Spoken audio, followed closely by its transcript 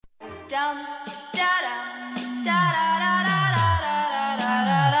It's gonna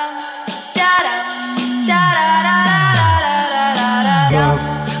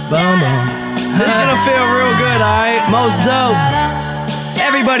feel real good, alright? Most dope.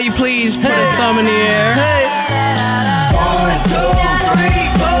 Everybody please put a thumb in the air. Hey. 1, 2, 3,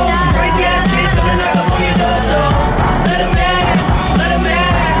 4. Some crazy ass kids gonna knock up on your door, so let them in, let them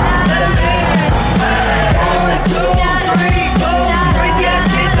in, let them in. 1, 2, 3, 4. Some crazy ass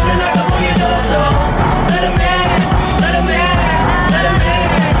kids gonna knock up on your door, so let them in, let them in, let them in.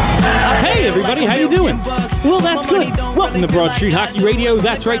 Hey everybody, how you doing? Well, that's good. Welcome to Broad Street Hockey Radio.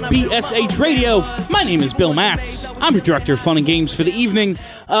 That's right, BSH Radio. My name is Bill Matz. I'm your director of fun and games for the evening.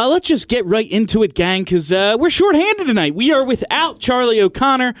 Let's just get right into it, gang, because we're shorthanded tonight. We are without Charlie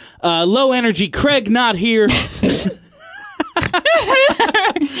O'Connor. Low energy Craig not here.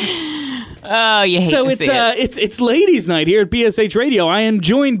 Oh, you hate to see it. It's ladies' night here at BSH Radio. I am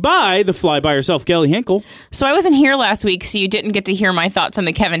joined by the fly by herself, Kelly Hinkle. So I wasn't here last week, so you didn't get to hear my thoughts on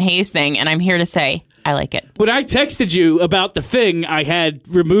the Kevin Hayes thing, and I'm here to say I like it. When I texted you about the thing I had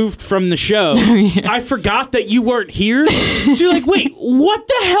removed from the show, I forgot that you weren't here. So you're like, wait, what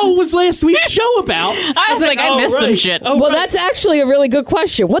the hell was last week's show about? I was like, I missed some shit. Well, that's actually a really good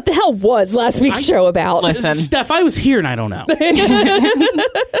question. What the hell was last week's show about? Listen. Steph, I was here and I don't know.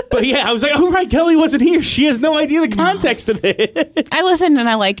 But yeah, I was like, oh, right, Kelly wasn't here. She has no idea the context of it. I listened and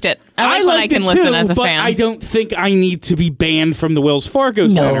I liked it. I like when I can listen as a fan. I don't think I need to be banned from the Wells Fargo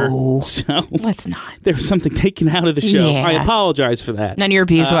Center. So let's not. There was something taken out of the show. Yeah. I apologize for that. None of your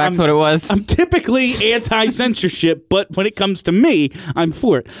beeswax, what it was. I'm typically anti-censorship, but when it comes to me, I'm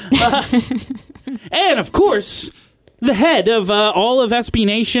for it. And, of course, the head of all of SB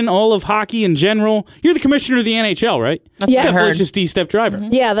Nation, all of hockey in general. You're the commissioner of the NHL, right? That's what I heard. Just D. Steph Driver.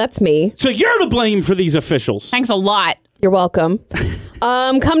 Mm-hmm. Yeah, that's me. So you're to blame for these officials. Thanks a lot. You're welcome.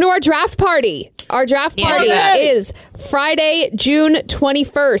 Come to our draft party. Our draft party is Friday, June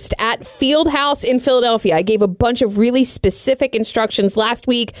 21st at Fieldhouse in Philadelphia. I gave a bunch of really specific instructions last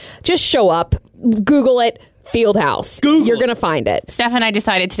week. Just show up, Google it, Fieldhouse. You're going to find it. Steph and I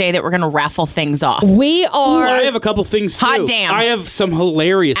decided today that we're going to raffle things off. We are... Ooh, I have a couple things, too. Hot damn. I have some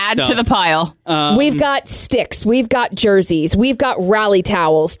hilarious Add stuff. to the pile. We've got sticks. We've got jerseys. We've got rally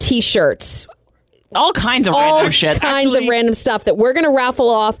towels, T-shirts. All kinds of random shit. All kinds of random stuff that we're going to raffle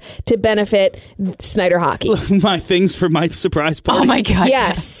off to benefit Snyder Hockey. My things for my surprise party. Oh, my God.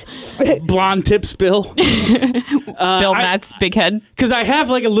 Yes. Blonde tips, Bill. Bill Matt's big head. Because I have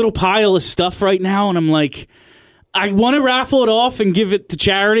like a little pile of stuff right now, and I'm like, I want to raffle it off and give it to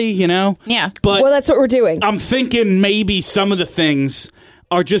charity, you know? Yeah. But well, that's what we're doing. I'm thinking maybe some of the things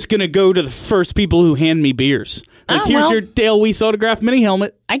are just going to go to the first people who hand me beers. Like, here's your Dale Weiss autograph mini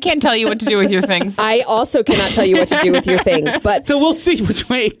helmet. I can't tell you what to do with your things. I also cannot tell you what to do with your things, but so we'll see which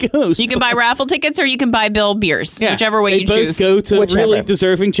way it goes. You can buy raffle tickets or you can buy Bill beers, whichever way you choose. They both go to really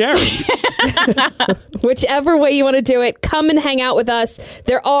deserving charities. Whichever way you want to do it, come and hang out with us.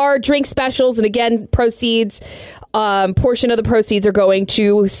 There are drink specials, and again, proceeds. Portion of the proceeds are going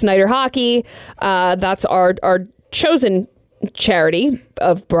to Snyder Hockey. That's our chosen charity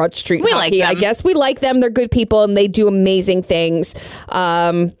of Broad Street Hockey. Like them. I guess we like them. They're good people and they do amazing things.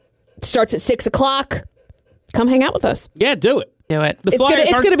 Starts at 6 o'clock. Come hang out with us. Yeah, do it. Do it. It's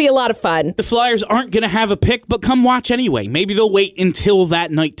going to be a lot of fun. The Flyers aren't going to have a pick, but come watch anyway. Maybe they'll wait until that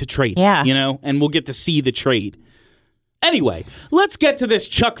night to trade. Yeah. You know, and we'll get to see the trade. Anyway, let's get to this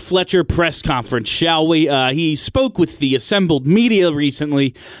Chuck Fletcher press conference, shall we? He spoke with the assembled media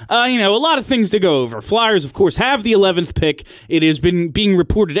recently. A lot of things to go over. Flyers, of course, have the 11th pick. It has been being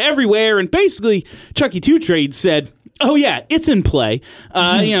reported everywhere, and basically, Chucky Two Trade said, oh yeah, it's in play.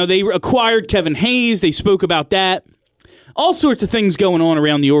 They acquired Kevin Hayes. They spoke about that. All sorts of things going on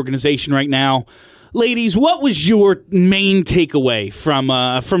around the organization right now. Ladies, what was your main takeaway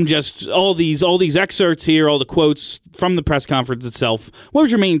from just all these excerpts here, all the quotes from the press conference itself? What was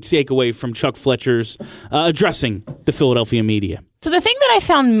your main takeaway from Chuck Fletcher's addressing the Philadelphia media? So the thing that I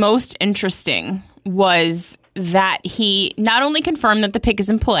found most interesting was that he not only confirmed that the pick is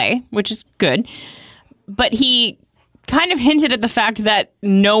in play, which is good, but he kind of hinted at the fact that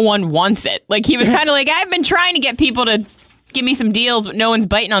no one wants it. Like, he was kind of like, I've been trying to get people to give me some deals, but no one's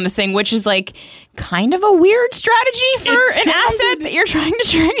biting on this thing, which is like kind of a weird strategy for an asset that you're trying to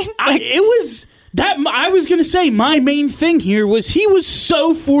trade. I was going to say my main thing here was he was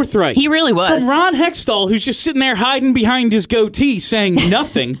so forthright. He really was. From Ron Hextall, who's just sitting there hiding behind his goatee saying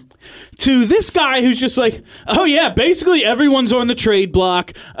nothing. to this guy who's just like, oh yeah, basically everyone's on the trade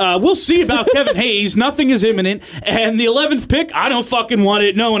block. We'll see about Kevin Hayes. Nothing is imminent. And the 11th pick, I don't fucking want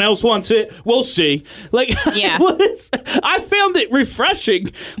it. No one else wants it. We'll see. Like, Yeah. I found it refreshing,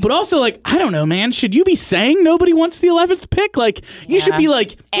 but also like, I don't know, man. Should you be saying nobody wants the 11th pick? Like, you should be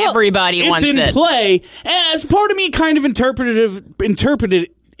like, well, Everybody wants it's in it. play. And as part of me kind of interpreted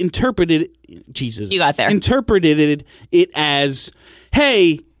Jesus. You got there. Interpreted it as,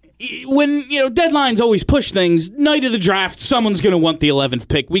 hey, when deadlines always push things, night of the draft, someone's going to want the 11th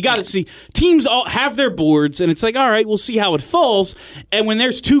pick. We got to see teams all have their boards, and it's like, all right, we'll see how it falls. And when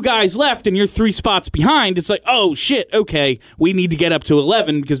there's 2 guys left and you're 3 spots behind, it's like, oh shit, okay, we need to get up to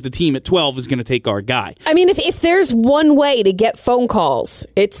 11 because the team at 12 is going to take our guy. I mean, if there's one way to get phone calls,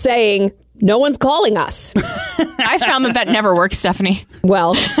 it's saying no one's calling us. I found that never works, Stephanie.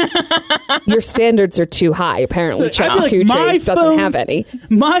 Well, your standards are too high. Apparently, Chuck like, Two my Trades doesn't phone- have any.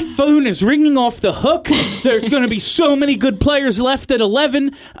 My phone is ringing off the hook. There's going to be so many good players left at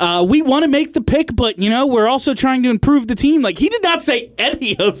 11. We want to make the pick, but, we're also trying to improve the team. Like, he did not say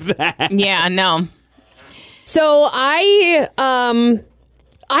any of that. Yeah, no. So I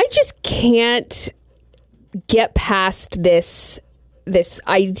just can't get past this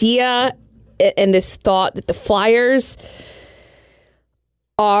idea and this thought that the Flyers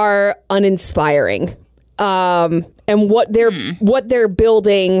are uninspiring, and what they're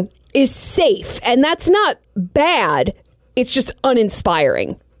building is safe, and that's not bad. It's just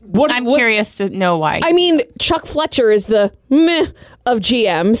uninspiring. I'm curious to know why. I mean, Chuck Fletcher is the meh of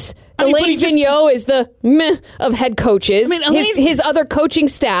GMs. I mean, but Elaine he just- Vigneault is the meh of head coaches. I mean, Elaine- his other coaching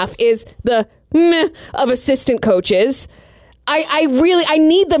staff is the meh of assistant coaches. I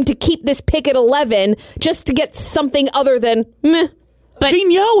need them to keep this pick at 11 just to get something other than meh. But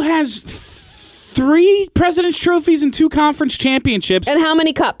Vigneault has 3 President's Trophies and 2 conference championships. And how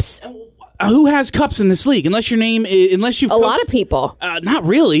many cups? Who has cups in this league? Unless you've A lot of people. not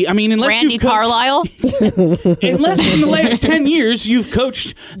really. I mean, unless Randy you've coached- Carlisle? Unless in the last 10 years you've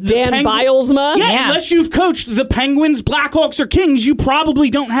coached the Dan Bilesma. Yeah, unless you've coached the Penguins, Blackhawks, or Kings, you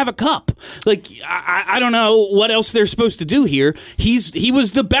probably don't have a cup. Like, I don't know what else they're supposed to do here. He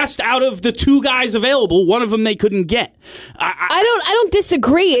was the best out of the 2 guys available. One of them they couldn't get. I don't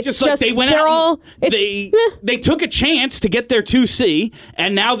disagree. It's Just like they went they're out, all and it's, they took a chance to get their 2C,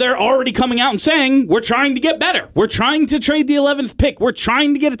 and now they're already coming out and saying, we're trying to get better. We're trying to trade the 11th pick. We're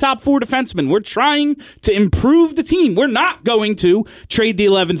trying to get a top 4 defenseman. We're trying to improve the team. We're not going to trade the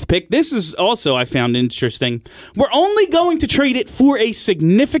 11th pick. This is also, I found interesting. We're only going to trade it for a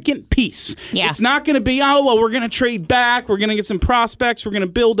significant piece. Yeah. It's not going to be, oh, well, we're going to trade back. We're going to get some prospects. We're going to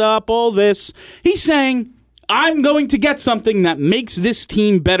build up all this. He's saying, I'm going to get something that makes this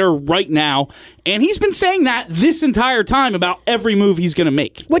team better right now. And he's been saying that this entire time about every move he's going to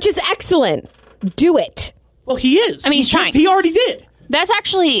make. which is excellent. Do it. Well, he is. I mean, he's trying. He already did. That's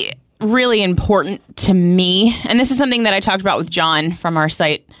actually really important to me. And this is something that I talked about with John from our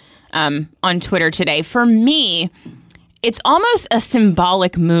site on Twitter today. For me, it's almost a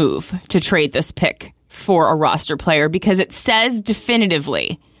symbolic move to trade this pick for a roster player because it says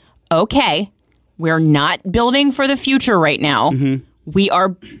definitively, okay, we're not building for the future right now. Mm-hmm. We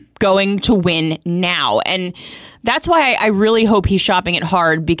are going to win now. And that's why I really hope he's shopping it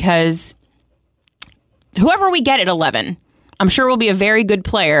hard because whoever we get at 11, I'm sure will be a very good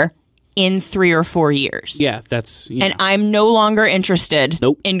player in 3 or 4 years. Yeah, that's... Yeah. And I'm no longer interested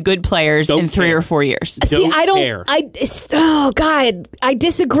in good players in 3 or 4 years. See, I don't. care. Oh God, I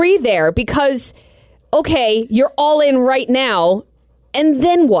disagree there because, okay, you're all in right now, and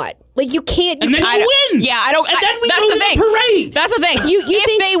then what? Like you can't. And then I you don't- win. Yeah, I don't. And then we that's go the to thing. the parade. That's the thing. You if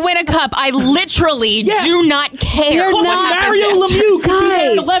think- they win a cup, I literally do not care. They're what not- happens Mario after. Lemieux could be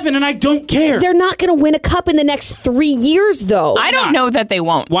there at Guys. 11, and I don't care. They're not going to win a cup in the next 3 years, though. I don't know that they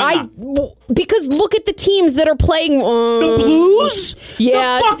won't. Why not? Because look at the teams that are playing. The Blues?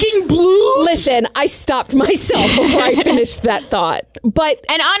 Yeah. The fucking Blues? Listen, I stopped myself before I finished that thought. But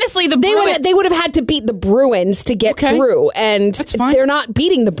And honestly, the they Bruins. would have had to beat the Bruins to get Okay. through, and That's fine. they're not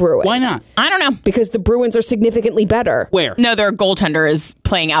beating the Bruins. Why not? I don't know. Because the Bruins are significantly better. Where? No, their goaltender is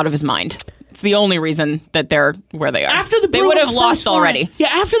playing out of his mind. It's the only reason that they're where they are. After the they Bruins would have lost first line- already. Yeah,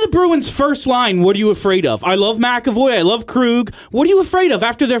 after the Bruins' first line, what are you afraid of? I love McAvoy. I love Krug. What are you afraid of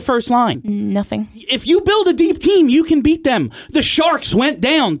after their first line? Nothing. If you build a deep team, you can beat them. The Sharks went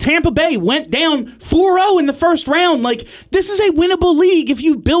down. Tampa Bay went down 4-0 in the first round. Like, this is a winnable league if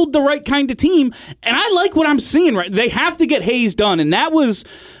you build the right kind of team. And I like what I'm seeing. Right, they have to get Hayes done, and that was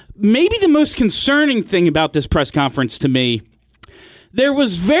maybe the most concerning thing about this press conference to me. There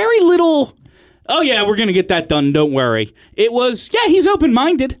was very little oh yeah, we're going to get that done, don't worry. It was, yeah, he's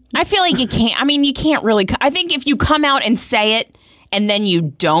open-minded. I feel like you can't really. I think if you come out and say it and then you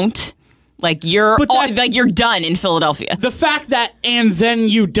don't, like you're done in Philadelphia. The fact that and then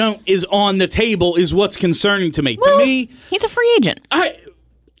you don't is on the table is what's concerning to me. Well, to me, he's a free agent.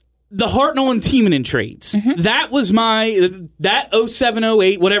 The Hartnell and Tiemann trades. Mm-hmm. That was that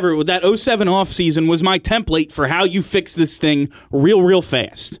 07-08, whatever, that 07 offseason was my template for how you fix this thing real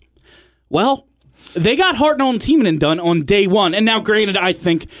fast. Well, they got Hartnell and Tiemann done on day one. And now, granted, I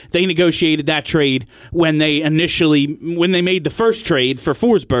think they negotiated that trade when they made the first trade for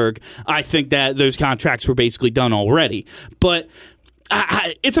Forsberg. I think that those contracts were basically done already. But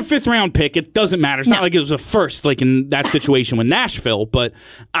it's a fifth-round pick. It doesn't matter. It's not like it was a first, like in that situation with Nashville. But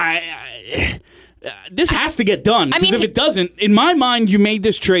this has to get done. Because if it doesn't, in my mind, you made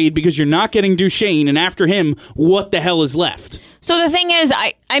this trade because you're not getting Duchesne. And after him, what the hell is left? So the thing is,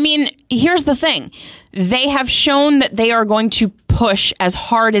 I mean, here's the thing. They have shown that they are going to push as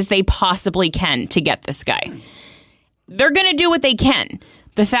hard as they possibly can to get this guy. They're going to do what they can.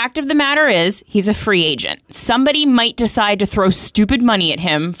 The fact of the matter is, he's a free agent. Somebody might decide to throw stupid money at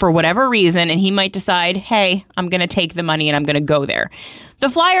him for whatever reason, and he might decide, hey, I'm going to take the money and I'm going to go there. The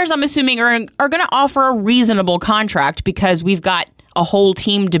Flyers, I'm assuming, are going to offer a reasonable contract because we've got a whole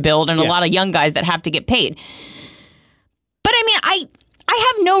team to build and a lot of young guys that have to get paid. But I mean, I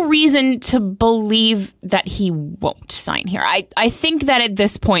have no reason to believe that he won't sign here. I think that at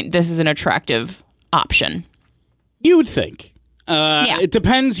this point, this is an attractive option. You would think. It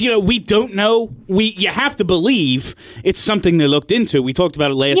depends. We don't know. You have to believe it's something they looked into. We talked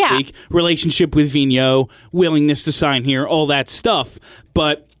about it last week. Relationship with Vigneault, willingness to sign here, all that stuff.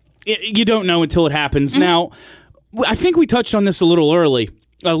 But you don't know until it happens. Mm-hmm. Now, I think we touched on this a little early.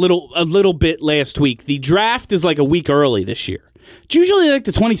 A little bit last week. The draft is like a week early this year. It's usually like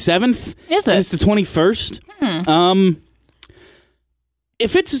the 27th. Is it? It's the 21st.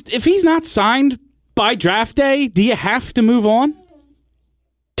 If he's not signed by draft day, do you have to move on?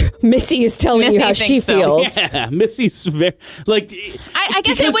 Missy is telling you how she feels. Yeah, Missy's very I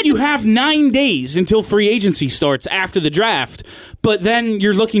guess it would. You have 9 days until free agency starts after the draft, but then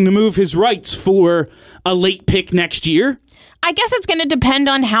you're looking to move his rights for a late pick next year. I guess it's going to depend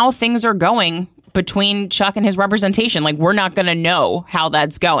on how things are going between Chuck and his representation. Like, we're not going to know how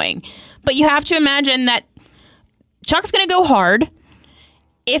that's going. But you have to imagine that Chuck's going to go hard.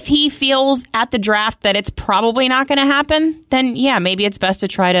 If he feels at the draft that it's probably not going to happen, then, yeah, maybe it's best to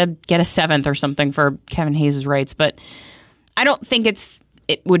try to get a 7th or something for Kevin Hayes' rights. But I don't think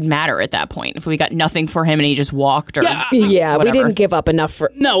it would matter at that point if we got nothing for him and he just walked or whatever. We didn't give up enough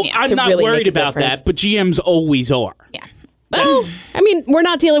for I'm not really worried about that, but GMs always are. Yeah. Well, I mean, we're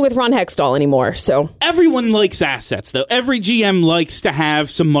not dealing with Ron Hextall anymore, so. Everyone likes assets, though. Every GM likes to have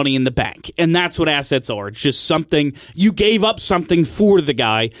some money in the bank, and that's what assets are. It's just something, you gave up something for the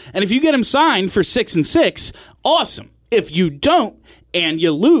guy, and if you get him signed for 6 and 6, awesome. If you don't, and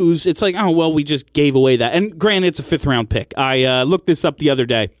you lose, it's like, oh, well, we just gave away that. And granted, it's a 5th-round pick. I looked this up the other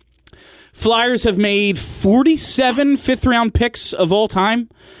day. Flyers have made 47 5th-round picks of all time.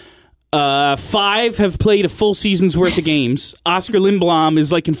 5 have played a full season's worth of games. Oskar Lindblom is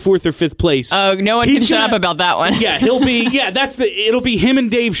like in 4th or 5th place. Oh, no one can shut up about that one. Yeah, it'll be him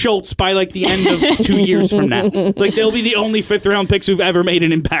and Dave Schultz by like the end of 2 years from now. Like, they'll be the only 5th-round picks who've ever made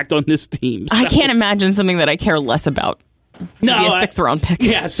an impact on this team. So. I can't imagine something that I care less about. No, be a 6th-round pick.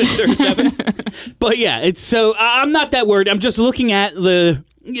 Yeah, 6th or 7th. But yeah, it's so I'm not that worried. I'm just looking at the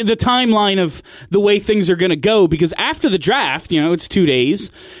timeline of the way things are going to go, because after the draft, it's 2 days,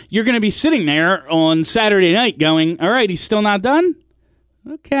 you're going to be sitting there on Saturday night going, all right, he's still not done?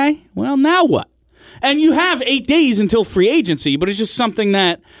 Okay, well, now what? And you have 8 days until free agency, but it's just something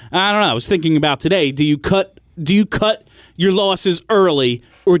that, I don't know, I was thinking about today. Do you cut your losses early,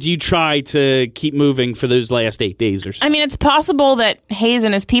 or do you try to keep moving for those last 8 days or so? I mean, it's possible that Hayes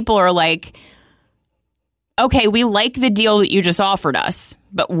and his people are like, okay, we like the deal that you just offered us,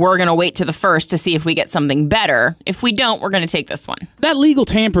 but we're going to wait to the 1st to see if we get something better. If we don't, we're going to take this one. That legal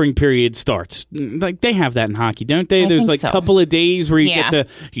tampering period starts. Like, they have that in hockey, don't they? There's like a couple of days where you get to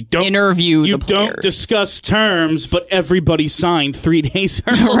interview the players. You don't discuss terms, but everybody signed 3 days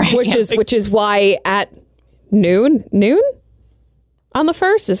early. Right. Which is why at noon on the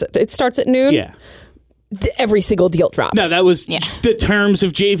 1st, it starts at noon? Yeah. Every single deal drops. No, that was the terms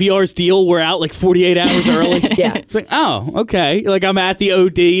of JVR's deal were out like 48 hours early. Yeah. It's like, oh, okay. Like, I'm at the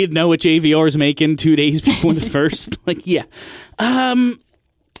OD and know what JVR's making 2 days before the 1st. Like, yeah.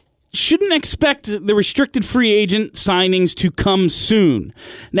 Shouldn't expect the restricted free agent signings to come soon.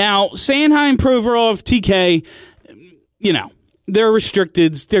 Now, Sanheim, Provorov, TK, they're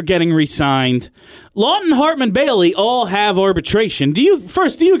restricteds. They're getting re-signed. Lawton, Hartman, Bailey all have arbitration. Do you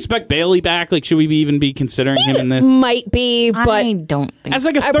expect Bailey back? Like, should we even be considering him in this? Might be, but I don't think As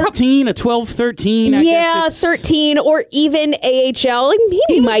like a 13, a 12, 13? I guess 13 or even AHL. Like,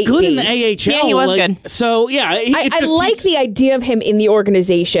 he might good be. in the AHL. Yeah, he was good. So, yeah. I like the idea of him in the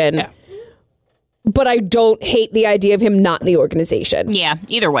organization. Yeah. But I don't hate the idea of him not in the organization. Yeah,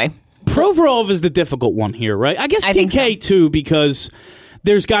 either way. Provorov is the difficult one here, right? I guess PK too, because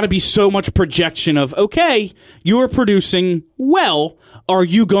there's got to be so much projection of, okay, you're producing well. Are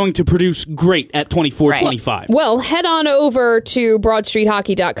you going to produce great at 24, 25? Well, head on over to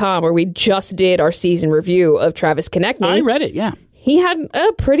BroadStreetHockey.com where we just did our season review of Travis Konechny. I read it, yeah. He had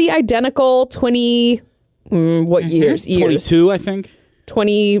a pretty identical 20... what years? 22, I think.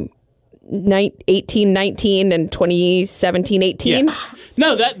 2018, 19, and 2017, 18. Yeah.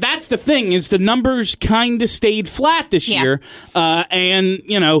 No, that's the thing, is the numbers kind of stayed flat this year. And,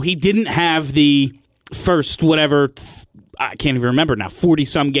 he didn't have the first whatever... I can't even remember now,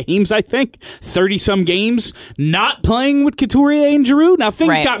 40-some games, I think, 30-some games, not playing with Couturier and Giroux. Now,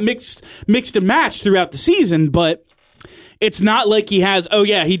 things got mixed and matched throughout the season, but it's not like he has,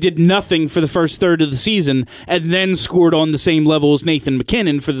 he did nothing for the first third of the season and then scored on the same level as Nathan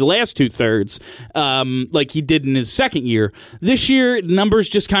McKinnon for the last two-thirds, like he did in his second year. This year, numbers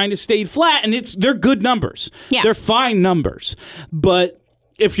just kind of stayed flat, and they're good numbers. Yeah. They're fine numbers. But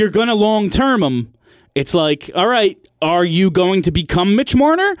if you're going to long-term them, it's like, all right, are you going to become Mitch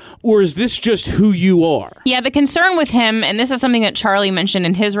Marner, or is this just who you are? Yeah, the concern with him, and this is something that Charlie mentioned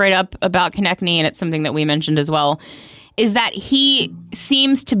in his write-up about Konechny, and it's something that we mentioned as well, is that he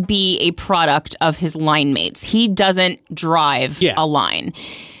seems to be a product of his line mates. He doesn't drive a line.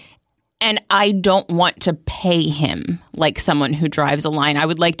 And I don't want to pay him like someone who drives a line. I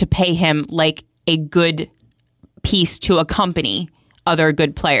would like to pay him like a good piece to accompany other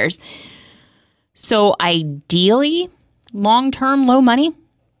good players. So ideally, long-term, low money,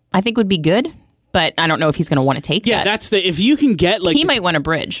 I think would be good. But I don't know if he's going to want to take that. Yeah, if you can get he might want a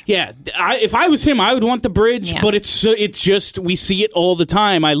bridge. Yeah, if I was him, I would want the bridge. Yeah. But it's just, we see it all the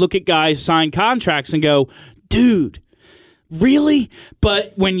time. I look at guys sign contracts and go, dude, really?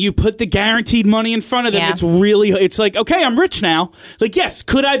 But when you put the guaranteed money in front of them, it's like, okay, I'm rich now. Like, yes,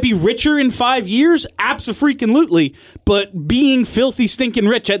 could I be richer in 5 years? Abso-freaking-lutely. But being filthy, stinking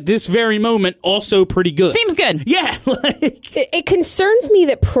rich at this very moment, also pretty good. Seems good. Yeah. It concerns me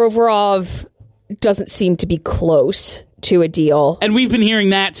that Provorov doesn't seem to be close to a deal. And we've been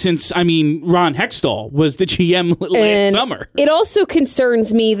hearing that since, Ron Hextall was the GM last summer. It also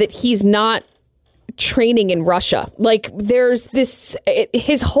concerns me that he's not training in Russia. Like, there's this,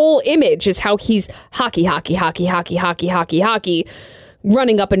 his whole image is how he's hockey,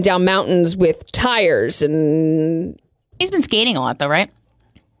 running up and down mountains with tires, and he's been skating a lot though, right?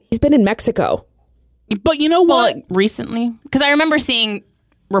 He's been in Mexico. But you know what? Like recently? Because I remember seeing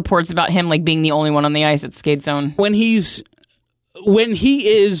reports about him like being the only one on the ice at Skate Zone. When he is,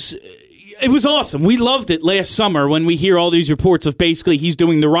 it was awesome. We loved it last summer when we hear all these reports of basically he's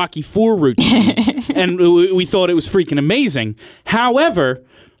doing the Rocky IV routine. And we thought it was freaking amazing. However,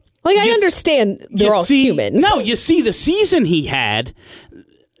 like, I understand they're all humans. No, you see the season he had.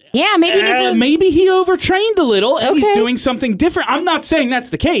 Yeah, maybe he overtrained a little and he's doing something different. I'm not saying that's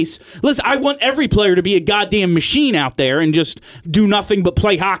the case. Listen, I want every player to be a goddamn machine out there and just do nothing but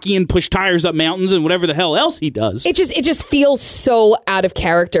play hockey and push tires up mountains and whatever the hell else he does. It just feels so out of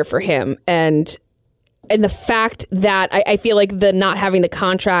character for him, and the fact that I feel like the not having the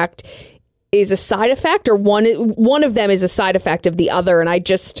contract is a side effect, or one of them is a side effect of the other, and I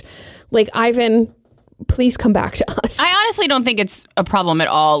just, like, Ivan, please come back to us. I honestly don't think it's a problem at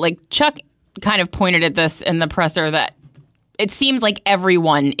all. Like, Chuck kind of pointed at this in the presser that it seems like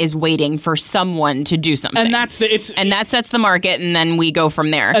everyone is waiting for someone to do something. And that sets the market, and then we go from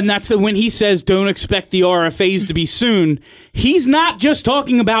there. And that's when he says don't expect the RFAs to be soon, he's not just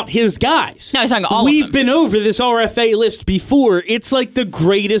talking about his guys. No, he's talking all We've of them. been over this RFA list before. It's like the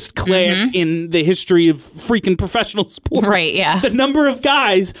greatest class in the history of freaking professional sport. Right, yeah. The number of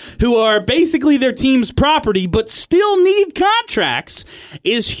guys who are basically their team's property but still need contracts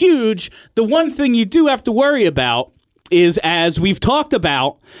is huge. The one thing you do have to worry about is, as we've talked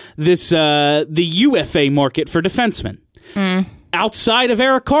about, this the UFA market for defensemen. Outside of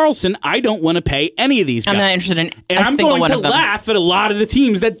Erik Karlsson, I don't want to pay any of these guys. I'm not interested in and a I'm single going one to of them. laugh at a lot of the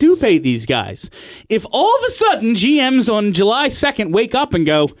teams that do pay these guys. If all of a sudden GMs on July 2nd wake up and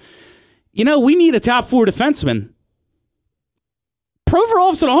go, we need a top 4 defenseman,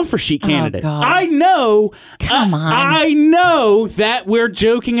 Provorov's an offer sheet candidate. God. I know. Come on. I know that we're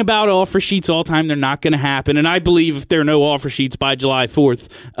joking about offer sheets all the time. They're not going to happen. And I believe if there are no offer sheets by July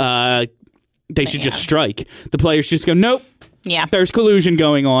 4th, they should just strike. The players just go, nope. Yeah. There's collusion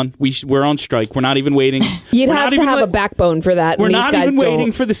going on. We're on strike. We're not even waiting. You'd We're have not to even have a backbone for that. We're and not these guys even waiting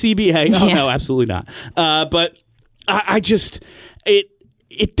don't. for the CBA. Oh, Yeah. no, absolutely not. But I just...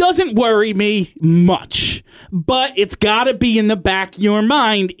 It doesn't worry me much, but it's got to be in the back of your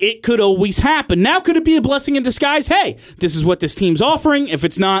mind. It could always happen. Now, could it be a blessing in disguise? Hey, this is what this team's offering. If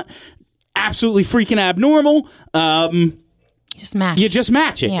it's not absolutely freaking abnormal, Just match. you just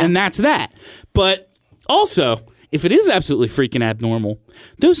match it, Yeah. and that's that. But also, if it is absolutely freaking abnormal,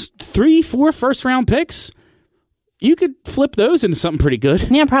 those 3-4 first-round picks, you could flip those into something pretty good.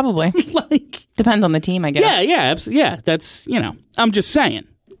 Yeah, probably. Like, Depends on the team, I guess. yeah. That's, I'm just saying.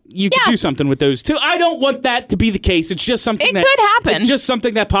 You could do something with those too. I don't want that to be the case. It's just something It that could happen. It's just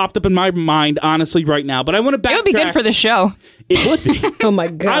something that popped up in my mind, honestly, right now. But I want to backtrack. It would be good for the show. It would be. Oh my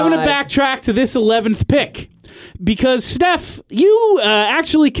god! I want to backtrack to this 11th pick because Steph, you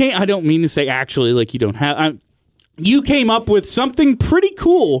actually came. I don't mean to say actually, like you don't have. You came up with something pretty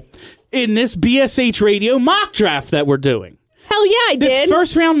cool in this BSH Radio mock draft that we're doing. Hell yeah, I This did.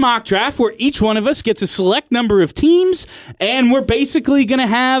 first round mock draft where each one of us gets a select number of teams, and we're basically going to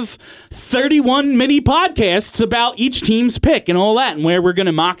have 31 mini podcasts about each team's pick and all that, and where we're going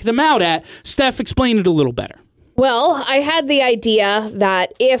to mock them out at. Steph, explain it a little better. Well, I had the idea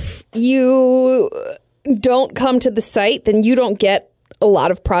that if you don't come to the site, then you don't get a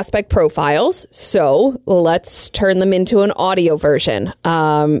lot of prospect profiles. So let's turn them into an audio version.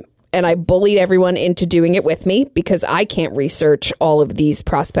 And I bullied everyone into doing it with me because I can't research all of these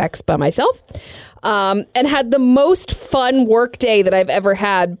prospects by myself. And had the most fun work day that I've ever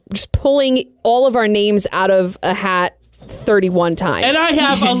had, just pulling all of our names out of a hat 31 times. And I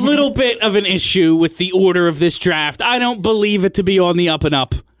have a little bit of an issue with the order of this draft. I don't believe it to be on the up and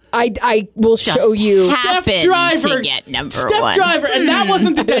up. I will show you. Happened to get number Steph one. Driver, and that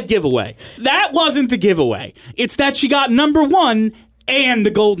wasn't the dead giveaway. That wasn't the giveaway. It's that she got number one and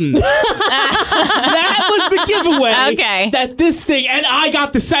the Golden Knights. That was the giveaway. Okay. That this thing, and I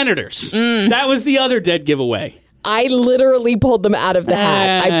got the Senators. That was the other dead giveaway. I literally pulled them out of the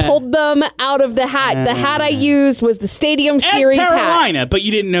hat. I pulled them out of the hat. The hat I used was the Stadium Series and hat. Carolina, but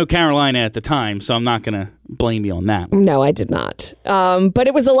you didn't know Carolina at the time, so I'm not going to blame you on that. No, I did not. But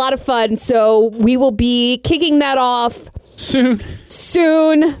it was a lot of fun. So we will be kicking that off Soon.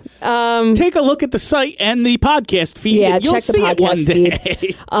 Take a look at the site and the podcast feed. Yeah, You'll check the see it one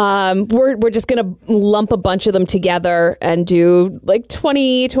podcast day. We're just going to lump a bunch of them together and do like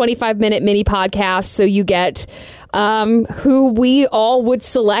 20, 25-minute mini podcasts. So you get who we all would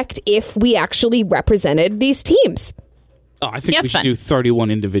select if we actually represented these teams. Oh, I think Yeah, we it's should fun. do 31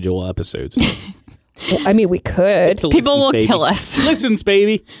 individual episodes. I mean, we could. People will baby. kill us. Listens,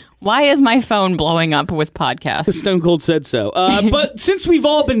 baby. Why is my phone blowing up with podcasts? Stone Cold said so. But since we've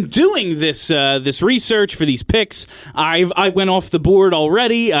all been doing this this research for these picks, I went off the board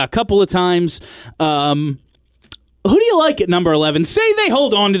already a couple of times. Who do you like at number 11? Say they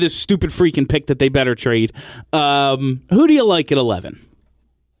hold on to this stupid freaking pick that they better trade. Who do you like at 11?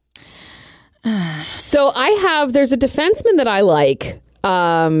 So there's a defenseman that I like.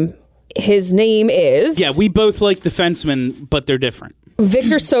 His name is Yeah, we both like defensemen, but they're different.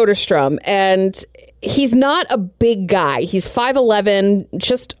 Victor Soderstrom, and he's not a big guy. He's 5'11",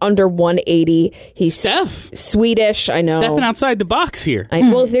 just under 180. He's Steph. Swedish, I know. Stepping outside the box here.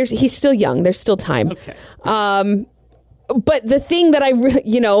 Well, he's still young. There's still time. Okay. But the thing that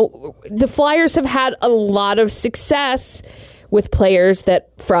the Flyers have had a lot of success with players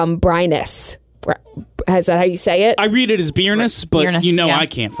from Brynäs. Is that how you say it? I read it as Beerness, but Beerness, yeah. yeah. I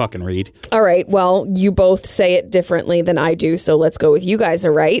can't fucking read. All right. Well, you both say it differently than I do, so let's go with you guys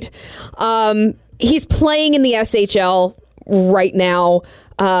are right. He's playing in the SHL right now,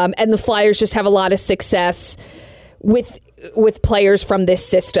 and the Flyers just have a lot of success with players from this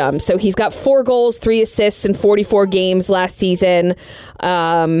system. So he's got 4 goals, 3 assists in 44 games last season.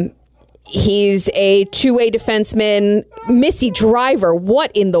 He's a two-way defenseman. Missy Driver,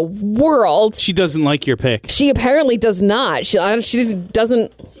 what in the world? She doesn't like your pick. She apparently does not. She just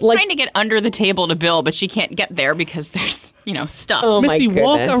doesn't like. Trying to get under the table to Bill, but she can't get there because there's, stuff. Oh my Missy,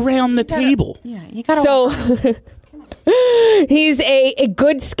 walk goodness. around the table. Yeah, you gotta. So he's a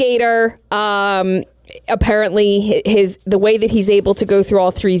good skater. Apparently, the way that he's able to go through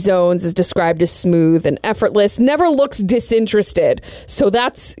all 3 zones is described as smooth and effortless. Never looks disinterested. So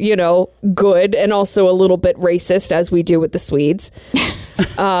that's, good and also a little bit racist, as we do with the Swedes.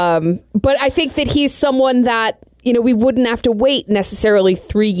 But I think that he's someone that we wouldn't have to wait necessarily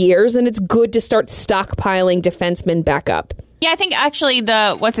 3 years, and it's good to start stockpiling defensemen back up. Yeah, I think actually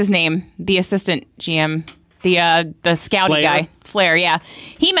what's his name? The assistant GM, the scouty Flair. guy, Flair, yeah.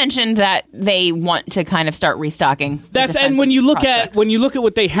 He mentioned that they want to kind of start restocking. And when you look at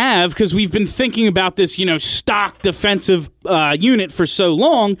what they have, because we've been thinking about this, stock defensive unit for so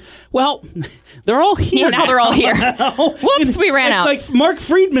long. Well, they're all here. Yeah, now they're all here. Whoops, we ran out. Like Mark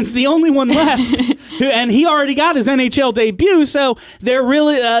Friedman's the only one left, and he already got his NHL debut. So they're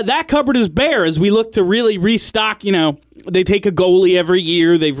really that cupboard is bare as we look to really restock. They take a goalie every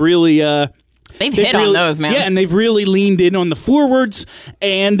year. They've really. They've hit on those, man. Yeah, and they've really leaned in on the forwards,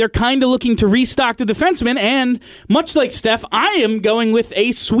 and they're kind of looking to restock the defensemen. And much like Steph, I am going with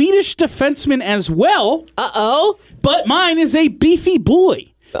a Swedish defenseman as well. Uh-oh. But mine is a beefy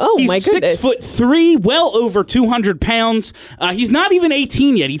boy. Oh, he's my goodness. 6'3", well over 200 pounds. He's not even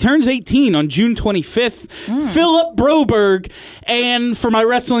 18 yet. He turns 18 on June 25th. Philip Broberg. And for my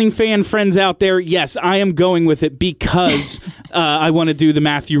wrestling fan friends out there, yes, I am going with it because I want to do the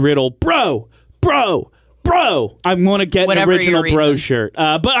Matthew Riddle. Bro, I'm going to get Whatever an original your bro reason. shirt.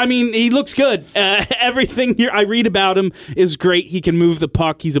 But, I mean, he looks good. Everything here I read about him is great. He can move the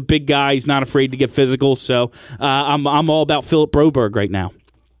puck. He's a big guy. He's not afraid to get physical. So I'm all about Philip Broberg right now.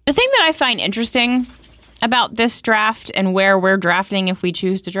 The thing that I find interesting about this draft and where we're drafting if we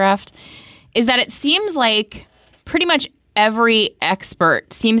choose to draft is that it seems like pretty much every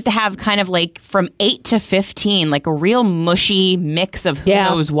expert seems to have kind of like from 8 to 15, like a real mushy mix of who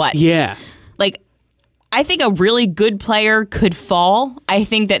knows what. Yeah. Like, I think a really good player could fall. I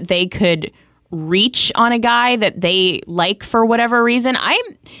think that they could reach on a guy that they like for whatever reason.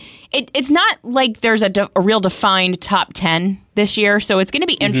 It's not like there's a real defined top 10 this year, so it's going to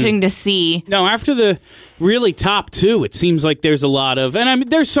be interesting to see. No, after the really top two, it seems like there's a lot of, and I mean,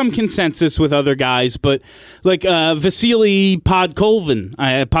 there's some consensus with other guys, but like Vasily Podkolzin,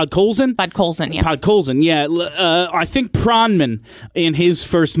 yeah. I think Pronman in his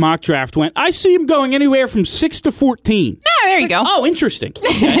first mock draft went, I see him going anywhere from 6 to 14. Ah, there you go. Oh, interesting.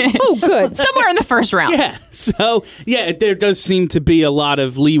 Okay. Oh, good. Somewhere in the first round. Yeah. So, yeah, there does seem to be a lot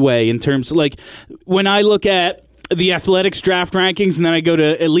of leeway in terms of, like, when I look at the Athletics draft rankings and then I go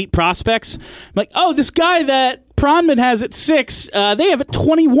to Elite Prospects, I'm like, oh, this guy that Pronman has at 6, they have at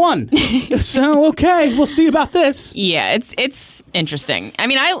 21. So, okay, we'll see about this. Yeah, it's interesting. I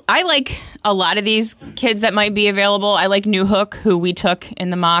mean, I like a lot of these kids that might be available. I like Newhook, who we took in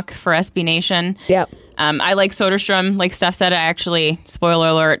the mock for SB Nation. Yep. I like Soderstrom. Like Steph said, I actually, spoiler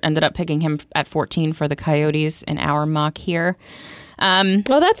alert, ended up picking him at 14 for the Coyotes in our mock here. Well,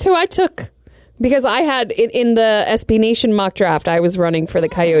 that's who I took. Because I had, in the SB Nation mock draft, I was running for the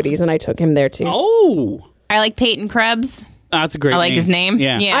Coyotes, and I took him there, too. Oh. I like Peyton Krebs. That's a great I like name. his name.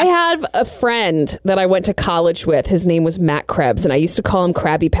 Yeah. I have a friend that I went to college with. His name was Matt Krebs, and I used to call him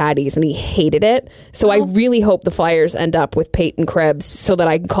Krabby Patties, and he hated it. So I really hope the Flyers end up with Peyton Krebs so that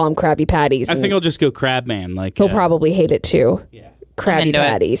I can call him Krabby Patties. I think I'll just go Crabman. Like, he'll probably hate it, too. Yeah. Krabby into it.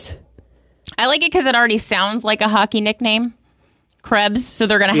 Patties. I like it because it already sounds like a hockey nickname, Krebs. So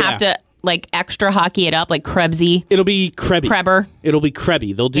they're going to have to like extra hockey it up, like Krebsy. It'll be Krebby. Krebber. It'll be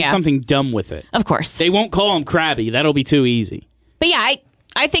Krebby. They'll do something dumb with it. Of course. They won't call him Krabby. That'll be too easy. But yeah,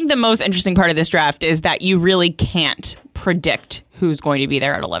 I think the most interesting part of this draft is that you really can't predict who's going to be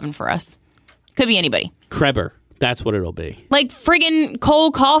there at 11 for us. Could be anybody. Krebber. That's what it'll be. Like friggin'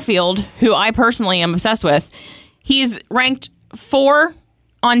 Cole Caulfield, who I personally am obsessed with. He's ranked 4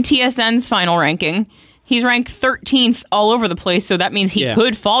 on TSN's final ranking. He's ranked 13th all over the place, so that means he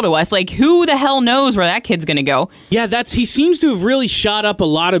could fall to us. Like, who the hell knows where that kid's going to go? Yeah, he seems to have really shot up a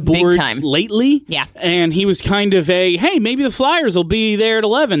lot of boards lately. Yeah. And he was kind of hey, maybe the Flyers will be there at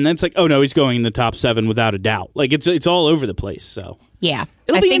 11. Then it's like, oh, no, he's going in the top 7 without a doubt. Like, it's all over the place, so. Yeah.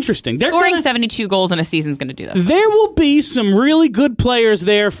 It'll I be think interesting. Scoring 72 goals in a season is going to do that. There will be some really good players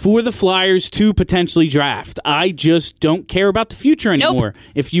there for the Flyers to potentially draft. I just don't care about the future anymore. Nope.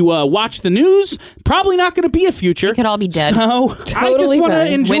 If you watch the news, probably not going to be a future. We could all be dead. So I just want to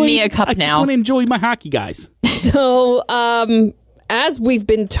enjoy. Win me a cup I now. just want to enjoy my hockey guys. So, as we've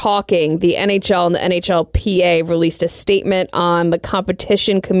been talking, the NHL and the NHLPA released a statement on the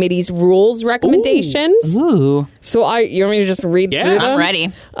competition committee's rules recommendations. Ooh. So you want me to just read through them? I'm ready.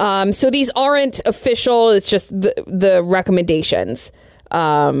 So these aren't official. It's just the recommendations.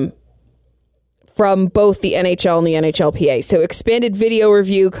 from both the NHL and the NHLPA. So expanded video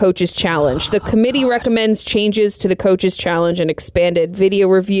review, coaches challenge. The committee recommends changes to the coaches challenge and expanded video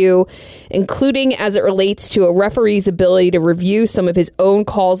review, including as it relates to a referee's ability to review some of his own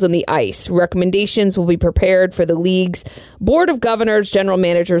calls on the ice. Recommendations will be prepared for the league's board of governors, general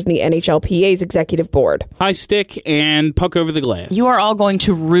managers, and the NHLPA's executive board. High stick and puck over the glass. You are all going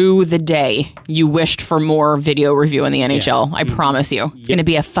to rue the day you wished for more video review in the NHL. I promise you. It's going to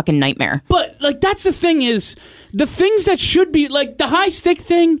be a fucking nightmare. But, like, that's the thing is, the things that should be, like, the high stick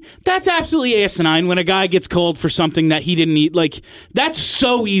thing, that's absolutely asinine when a guy gets called for something that he didn't need. Like, that's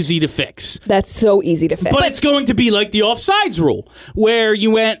so easy to fix. That's so easy to fix. But it's going to be like the offsides rule, where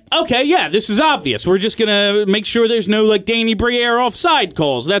you went, okay, yeah, this is obvious. We're just going to make sure there's no, like, Danny Briere offside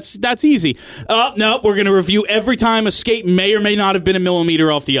calls. That's easy. No, we're going to review every time a skate may or may not have been a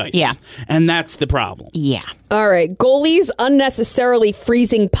millimeter off the ice. Yeah. And that's the problem. Yeah. All right, goalies unnecessarily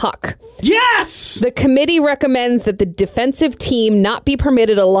freezing puck. Yes! The committee recommends that the defensive team not be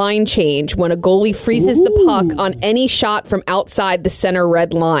permitted a line change when a goalie freezes the puck on any shot from outside the center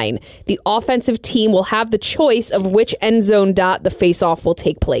red line. The offensive team will have the choice of which end zone dot the faceoff will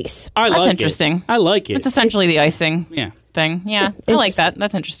take place. That's interesting. I like it. It's essentially the icing thing. Yeah, I like that.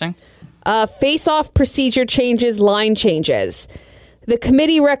 That's interesting. Face-off procedure changes, line changes. The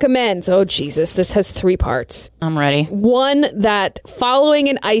committee recommends, oh Jesus, this has 3 parts. I'm ready. 1, that following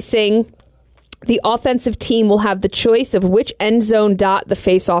an icing, the offensive team will have the choice of which end zone dot the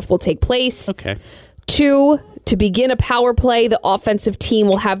face-off will take place. Okay. 2, to begin a power play, the offensive team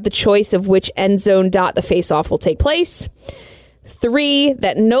will have the choice of which end zone dot the face-off will take place. 3,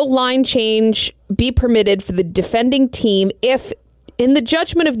 that no line change be permitted for the defending team if, in the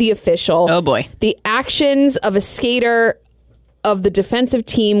judgment of the official, oh boy, the actions of a skater of the defensive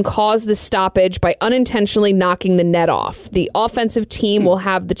team caused the stoppage by unintentionally knocking the net off. The offensive team will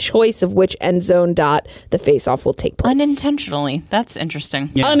have the choice of which end zone dot the faceoff will take place. Unintentionally. That's interesting.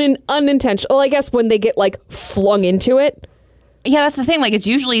 Yeah. Unintentional. Well, I guess when they get like flung into it. Yeah, that's the thing. Like, it's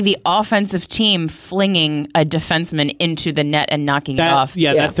usually the offensive team flinging a defenseman into the net and knocking it off.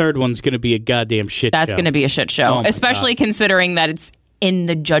 Yeah, that third one's going to be a goddamn shit show. That's going to be a shit show, especially considering that it's in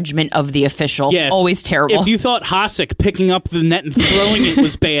the judgment of the official. Yeah, always terrible. If you thought Hasek picking up the net and throwing it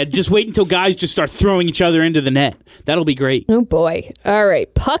was bad, just wait until guys just start throwing each other into the net. That'll be great. Oh, boy. All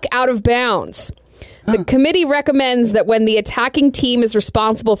right. Puck out of bounds. The committee recommends that when the attacking team is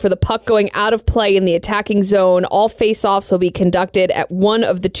responsible for the puck going out of play in the attacking zone, all face-offs will be conducted at one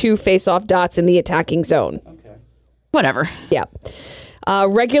of the 2 face-off dots in the attacking zone. Okay. Whatever. Yeah.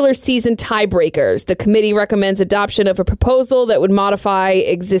 Regular season tiebreakers. The committee recommends adoption of a proposal that would modify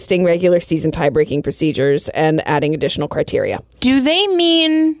existing regular season tiebreaking procedures and adding additional criteria. Do they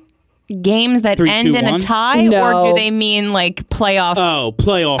mean games that 3, end 2, in a 1? tie, No. or do they mean like playoff? Oh,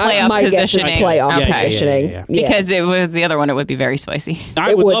 playoff. My guess is positioning. playoff Okay. positioning. Yeah. Because it was the other one, it would be very spicy.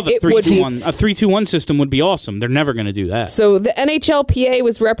 I It would would- love a it would be. 3-2-1. A 3-2-1 system would be awesome. They're never going to do that. So the NHLPA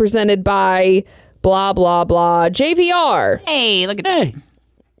was represented by blah, blah, blah, JVR. Hey, look at that. Hey,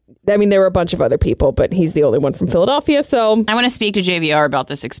 I mean, there were a bunch of other people, but he's the only one from Philadelphia, so... I want to speak to JVR about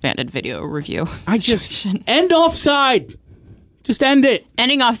this expanded video review. I just end offside. Just end it.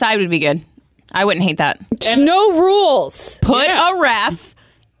 Ending offside would be good. I wouldn't hate that. No rules. Put a ref,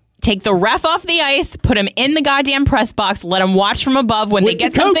 take the ref off the ice, put him in the goddamn press box, let him watch from above. When With they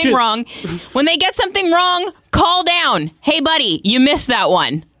get the something coaches. wrong, when they get something wrong, call down. Hey, buddy, you missed that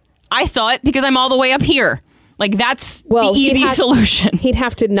one. I saw it because I'm all the way up here. Like, that's the easy solution. He'd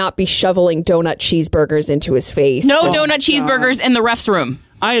have to not be shoveling donut cheeseburgers into his face. No donut cheeseburgers in the ref's room.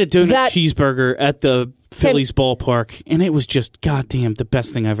 I had a donut cheeseburger at the Phillies ballpark, and it was just goddamn the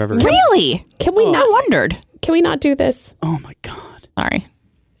best thing I've ever had. Really? Can we I wondered. Can we not do this? Oh, my God. Sorry.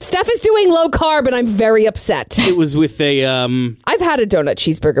 Steph is doing low carb, and I'm very upset. It was with a I've had a donut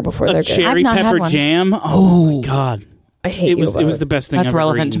cheeseburger before. They're good. cherry I've not had pepper one. jam. Oh, my God. I hate It was about the best thing That's I've ever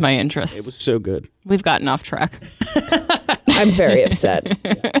relevant eaten. to my interests. It was so good. We've gotten off track. I'm very upset.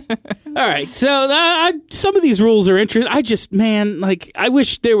 All right, so some of these rules are interesting. I just, man, like, I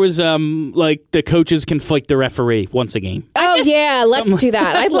wish there was, like, the coaches can fight the referee once a game. Oh, yeah, let's do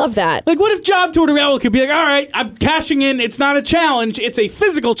that. I love that. Like, what if John Tortorella could be like, all right, I'm cashing in. It's not a challenge. It's a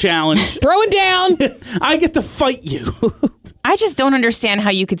physical challenge. Throwing down. I get to fight you. I just don't understand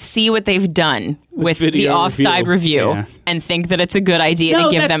how you could see what they've done with the video offside review Yeah. and think that it's a good idea to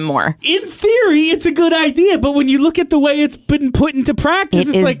give them more. In theory, it's a good idea, but when you look at the way it's been put into practice, It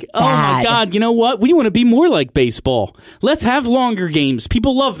it's is like, oh my bad. God, you know what? We want to be more like baseball. Let's have longer games.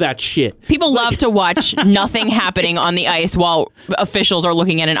 People love that shit. People love to watch nothing happening on the ice while officials are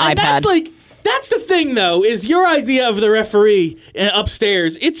looking at an And iPad. that's like, That's the thing, though, is your idea of the referee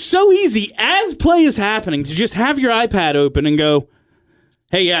upstairs. It's so easy, as play is happening, to just have your iPad open and go,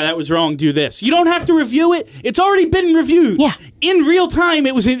 hey, yeah, that was wrong, do this. You don't have to review it. It's already been reviewed. Yeah. In real time,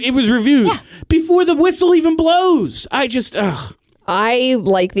 it was reviewed. Yeah. Before the whistle even blows. I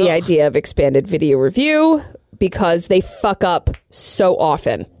like the idea of expanded video review because they fuck up so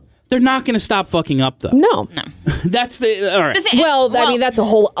often. They're not going to stop fucking up, though. No. That's the... All right. Well, I mean, that's a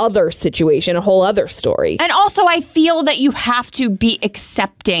whole other situation, a whole other story. And also, I feel that you have to be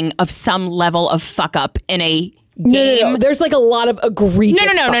accepting of some level of fuck up in a game. No. There's like a lot of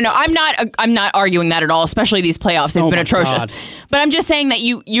egregious. No. I'm not arguing that at all. Especially these playoffs, they've been atrocious. God. But I'm just saying that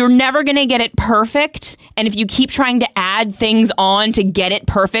you're never going to get it perfect. And if you keep trying to add things on to get it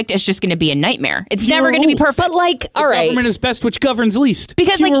perfect, it's just going to be a nightmare. It's never going to be perfect. But like, all right, Government is best which governs least.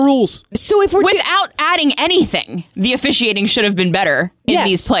 Because, fewer like, rules. so if we're without adding anything, the officiating should have been better in Yes.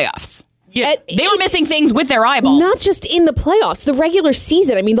 these playoffs. Yeah. They were missing things with their eyeballs. not just in the playoffs, the regular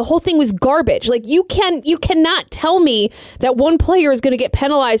season. I mean, the whole thing was garbage. Like you cannot tell me that one player is going to get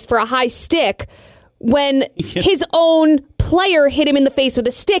penalized for a high stick when his own player hit him in the face with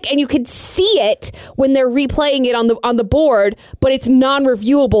a stick, and you could see it when they're replaying it on the board, but it's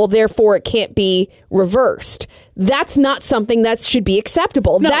non-reviewable, therefore it can't be reversed. That's not something that should be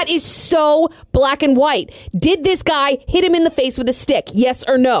acceptable. No. That is so black and white. Did this guy hit him in the face with a stick? Yes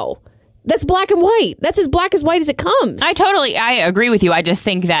or no? That's black and white. That's as black as white as it comes. I agree with you. I just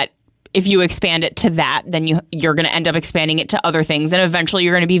think that if you expand it to that, then you're going to end up expanding it to other things, and eventually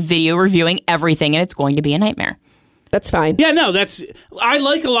you're going to be video reviewing everything, and it's going to be a nightmare. That's fine. Yeah, no, I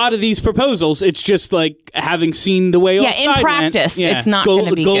like a lot of these proposals. It's just like having seen the way Yeah, in offside practice, went. it's not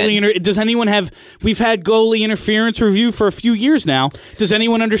gonna be good. Does anyone we've had goalie interference review for a few years now. Does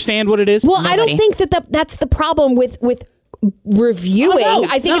anyone understand what it is? Well, I don't Nobody. think that's the problem with reviewing. Oh, no,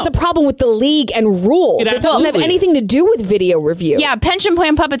 I think no. it's a problem with the league and rules. It It doesn't have absolutely anything to do with video review. Yeah, Pension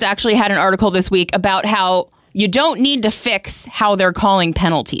Plan Puppets actually had an article this week about how you don't need to fix how they're calling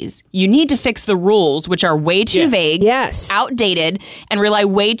penalties. You need to fix the rules, which are way too vague, Yes. outdated, and rely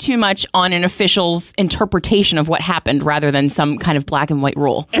way too much on an official's interpretation of what happened rather than some kind of black and white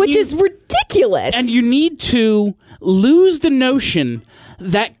rule. Which is ridiculous. And you need to lose the notion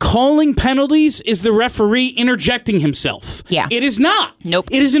that calling penalties is the referee interjecting himself. Yeah. It is not. Nope.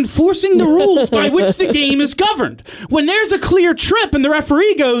 It is enforcing the rules by which the game is governed. When there's a clear trip and the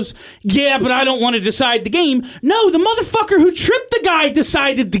referee goes, yeah, but I don't want to decide the game. No, the motherfucker who tripped the guy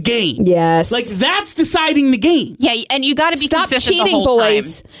decided the game. Yes. Like, that's deciding the game. Yeah, and you got to be Stop consistent cheating, the whole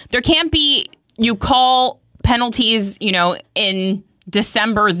boys. time. There can't be you call penalties, in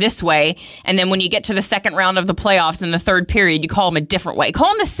December this way, and then when you get to the second round of the playoffs in the third period, you call them a different way. Call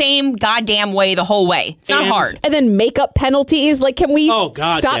them the same goddamn way the whole way. It's not hard. And then make up penalties. Like, can we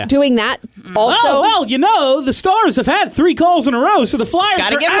stop doing that also? Oh, well, the Stars have had 3 calls in a row, so the Flyers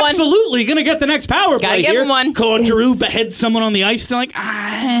Gotta are give one. absolutely going to get the next power Gotta play give here. them one. Claude Giroux beheads someone on the ice, and they're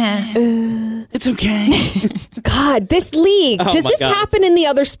like, it's okay. God, this league. Does my this God. happen in the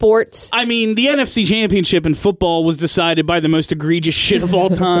other sports? I mean, the NFC Championship in football was decided by the most egregious shit of all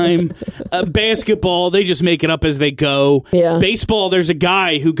time. Basketball, they just make it up as they go. Yeah. Baseball, there's a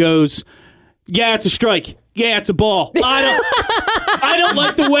guy who goes, yeah, it's a strike. Yeah, it's a ball. I don't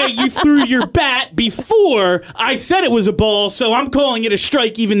like the way you threw your bat before I said it was a ball, so I'm calling it a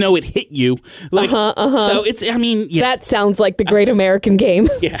strike even though it hit you. So it's, That sounds like the great American game.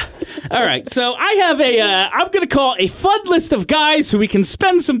 Yeah. All right. So I have I'm going to call a fun list of guys who we can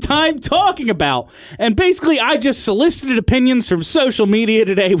spend some time talking about. And basically, I just solicited opinions from social media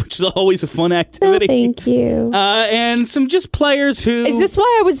today, which is always a fun activity. Thank you. And some just players who... Is this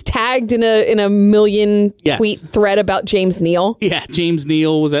why I was tagged in a million Yes. tweet thread about James Neal? Yeah, James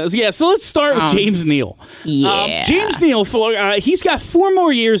Neal was that. Yeah, so let's start with James Neal. Yeah. James Neal, he's got 4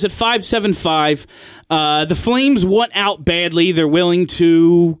 more years at 5.75. The Flames want out badly. They're willing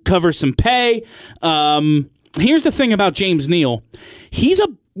to cover some pay. Here's the thing about James Neal. He's a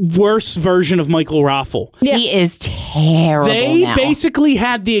worse version of Michael Raffle. Yeah. He is terrible They now. basically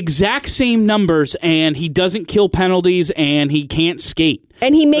had the exact same numbers, and he doesn't kill penalties, and he can't skate.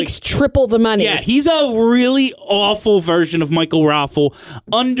 And he makes triple the money. Yeah, he's a really awful version of Michael Raffle.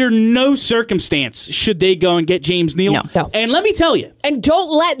 Under no circumstance should they go and get James Neal. No. And let me tell you. And don't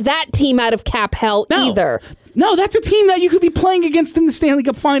let that team out of cap hell either. No, that's a team that you could be playing against in the Stanley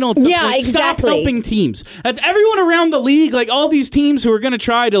Cup Final. Yeah, Like, exactly. Stop helping teams. That's everyone around the league, like all these teams who are going to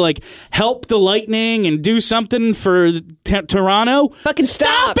try to help the Lightning and do something for Toronto. Fucking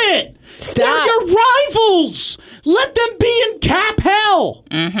stop. it. Stop. They're your rivals. Let them be in cap hell.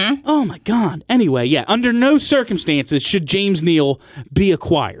 Mm-hmm. Oh, my God. Anyway, yeah, under no circumstances should James Neal be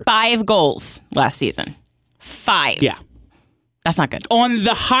acquired. 5 goals last season. 5. Yeah. That's not good. On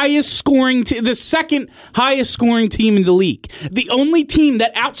the highest scoring, the second highest scoring team in the league. The only team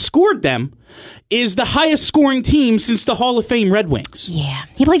that outscored them is the highest scoring team since the Hall of Fame Red Wings. Yeah.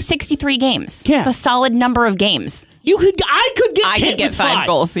 He played 63 games. Yeah. It's a solid number of games. I could get get with 5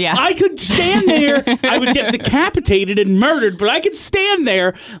 goals, yeah. I could stand there. I would get decapitated and murdered, but I could stand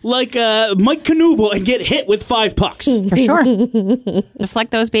there like Mike Knuble and get hit with 5 pucks. For sure.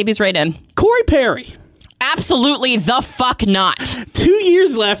 Deflect those babies right in. Corey Perry. Absolutely the fuck not. 2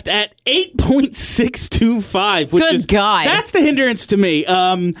 years left at 8.625. Which Good is, God. That's the hindrance to me.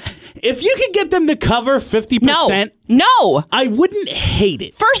 If you could get them to cover 50%, No. I wouldn't hate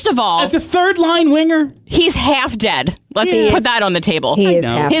it. First of all, As a third line winger, he's half dead. Let's Yeah. put that on the table. He is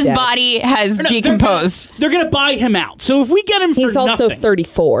know. half His dead. body has they're decomposed. gonna buy him out. So if we get him for He's also nothing,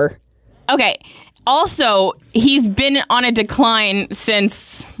 34. Okay. Also, he's been on a decline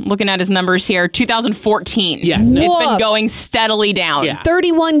since, looking at his numbers here, 2014. Yeah, no. It's been Woof. going steadily down. Yeah.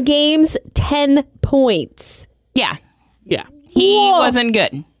 31 games, 10 points. Yeah. yeah, He Woof. wasn't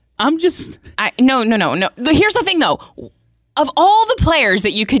good. I'm just. No. Here's the thing, though. Of all the players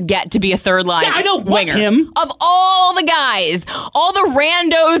that you could get to be a third line Yeah, I don't want winger, him. of all the guys, all the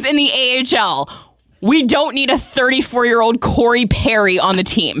randos in the AHL, we don't need a 34-year-old Corey Perry on the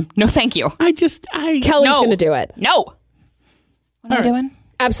team. No, thank you. Kelly's No. going to do it. No. What am I doing?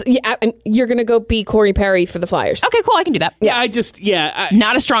 Absolutely. Yeah, you're going to go be Corey Perry for the Flyers. Okay, cool. I can do that.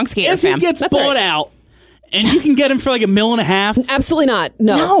 Not a strong skater, If fam. he gets That's all bought right. out, and you can get him for like $1.5 million. Absolutely not.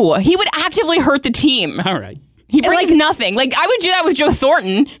 No. No, he would actively hurt the team. All right. He brings nothing. Like, I would do that with Joe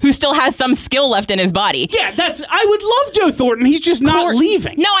Thornton, who still has some skill left in his body. Yeah, I would love Joe Thornton. He's just not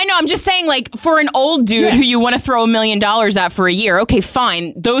leaving. No, I know. I'm just saying, like, for an old dude who you want to throw $1 million at for a year, okay,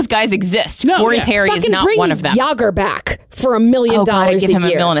 fine. Those guys exist. No, Corey yeah. Perry is Fucking not bring one of them. Yager back for $1 million Oh, God, I'd give him a $1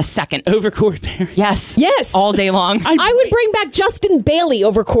 year. million in a second. Over Corey Perry. Yes. Yes. All day long. I would bring back Justin Bailey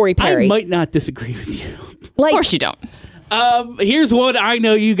over Corey Perry. I might not disagree with you. Of course you don't. Here's what I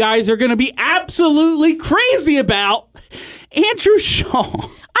know you guys are going to be absolutely crazy about. Andrew Shaw.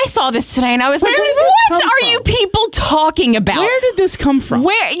 I saw this today and I was like, Where did this what come are from? you people talking about? Where did this come from?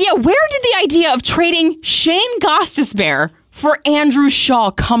 Where did the idea of trading Shane Gostisbehere for Andrew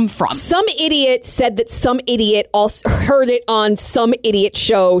Shaw come from? Some idiot said that some idiot also heard it on some idiot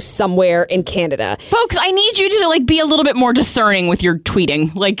show somewhere in Canada. Folks, I need you to like be a little bit more discerning with your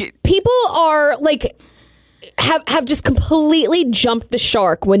tweeting. Like, People are like have just completely jumped the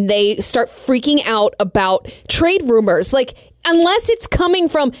shark when they start freaking out about trade rumors. Like, unless it's coming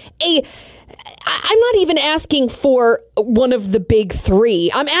from I'm not even asking for one of the big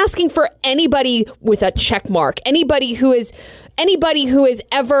 3. I'm asking for anybody with a check mark. Anybody who has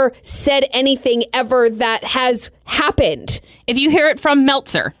ever said anything ever that has happened. if you hear it from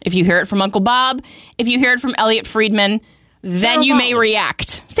Meltzer, if you hear it from Uncle Bob, if you hear it from Elliot Friedman, then you may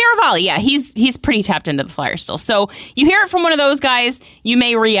react. Saravalli, yeah, he's pretty tapped into the Flyers still. So you hear it from one of those guys, you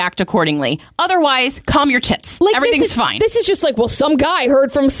may react accordingly. Otherwise, calm your tits. Like, Everything's fine. This is just like, well, some guy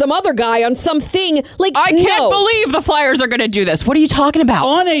heard from some other guy on something. Like, I can't no. believe the Flyers are going to do this. What are you talking about?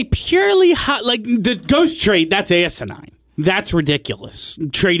 On a purely hot, like the ghost trade, that's asinine. That's ridiculous.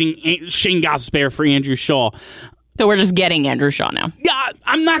 Trading Shane Gostisbehere for Andrew Shaw. So we're just getting Andrew Shaw now. Yeah,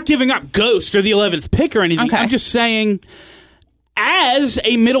 I'm not giving up Ghost or the 11th pick or anything. Okay. I'm just saying, as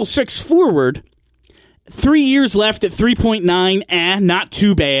a middle six forward, 3 years left at 3.9, not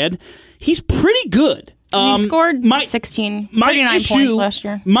too bad. He's pretty good. He scored 39 points last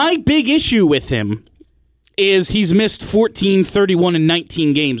year. My big issue with him is he's missed 14, 31, and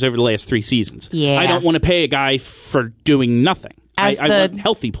 19 games over the last 3 seasons. Yeah. I don't want to pay a guy for doing nothing. I want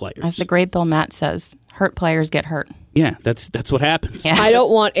healthy players. As the great Bill Matt says, hurt players get hurt. Yeah, that's what happens. Yeah. I don't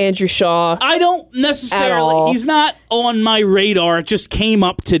want Andrew Shaw. I don't At necessarily. all. He's not on my radar. It just came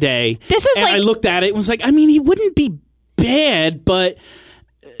up today. This is and like- I looked at it and was like, I mean, he wouldn't be bad, but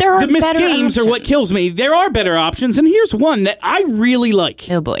There are the missed better games are what options. kills me. There are better options, and here's one that I really like.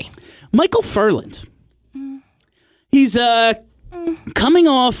 Oh boy. Michael Furland. He's coming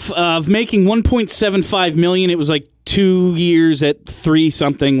off of making $1.75 million. It was like 2 years at 3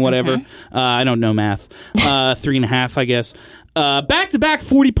 something, whatever. I don't know math. 3.5, I guess. Back-to-back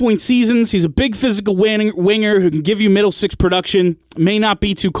 40-point seasons. He's a big physical winger who can give you middle six production. May not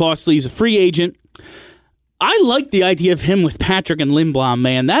be too costly. He's a free agent. I like the idea of him with Patrick and Lindblom,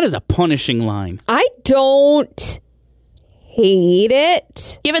 man. That is a punishing line. I don't hate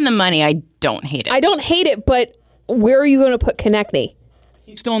it. Given the money, I don't hate it. I don't hate it, but where are you going to put Konechny?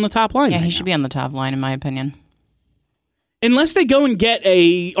 He's still on the top line. Yeah, right he now. should be on the top line, in my opinion. Unless they go and get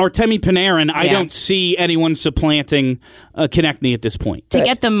a Artemi Panarin, I Yeah. don't see anyone supplanting Konechny at this point. To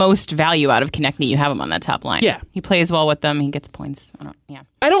get the most value out of Konechny, you have him on that top line. Yeah. He plays well with them. He gets points.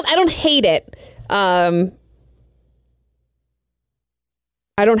 I don't hate it. I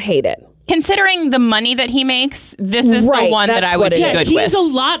don't hate it. Considering the money that he makes, this is Right, the one that that's I would what it be is. good He's with. a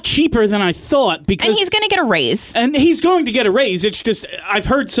lot cheaper than I thought because And he's going to get a raise. And he's going to get a raise. It's just I've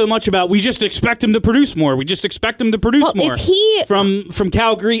heard so much about we just expect him to produce more. We just expect him to produce Well, more. is he- from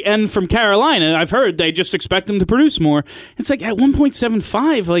Calgary and from Carolina? I've heard they just expect him to produce more. It's like at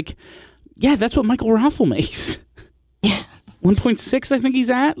 1.75, like yeah, that's what Michael Raffle makes. Yeah. 1.6, I think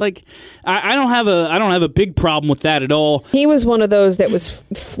he's at. Like, I don't have a big problem with that at all. He was one of those that was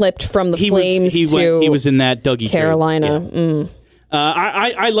flipped from the Flames he to was in that Dougie trade. Carolina. Yeah.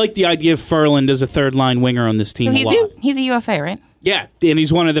 I like the idea of Ferland as a third line winger on this team a lot. He's a UFA, right? Yeah, and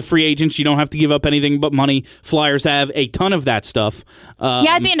he's one of the free agents. You don't have to give up anything but money. Flyers have a ton of that stuff. Yeah,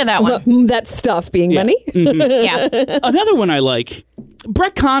 I'd be into that one. That stuff being money. Yeah. Another one I like,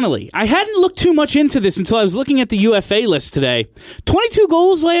 Brett Connolly. I hadn't looked too much into this until I was looking at the UFA list today. 22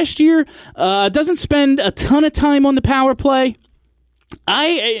 goals last year. Doesn't spend a ton of time on the power play.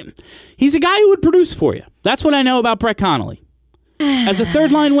 He's a guy who would produce for you. That's what I know about Brett Connolly. As a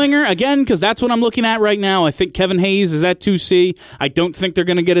third-line winger, again, because that's what I'm looking at right now, I think Kevin Hayes is at 2C. I don't think they're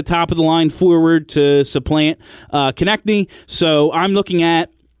going to get a top-of-the-line forward to supplant Konechny, so I'm looking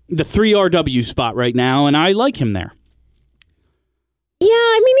at the 3RW spot right now, and I like him there. Yeah,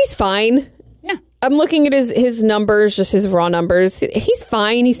 I mean, he's fine. Yeah. I'm looking at his numbers, just his raw numbers. He's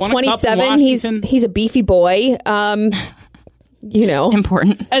fine. He's Won a cup in 27. Washington. He's a beefy boy. You know,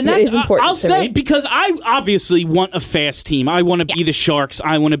 Important. And It that's is important I'll to say me. because I obviously want a fast team. I want to be the Sharks.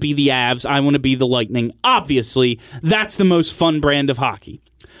 I want to be the Avs. I want to be the Lightning. Obviously, that's the most fun brand of hockey.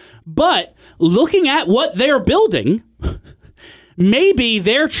 But looking at what they're building, maybe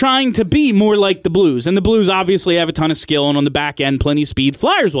they're trying to be more like the Blues. And the Blues obviously have a ton of skill and on the back end, plenty of speed.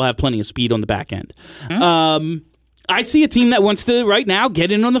 Flyers will have plenty of speed on the back end. I see a team that wants to, right now, get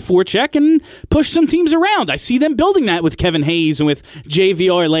in on the forecheck and push some teams around. I see them building that with Kevin Hayes and with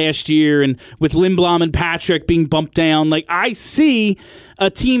JVR last year and with Lindblom and Patrick being bumped down. Like, I see a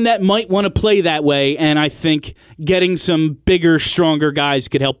team that might want to play that way, and I think getting some bigger, stronger guys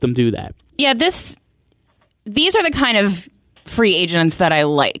could help them do that. Yeah, these are the kind of free agents that I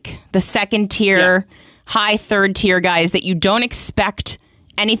like. The second tier, high third tier guys that you don't expect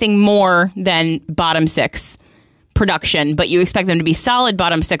anything more than bottom six production, but you expect them to be solid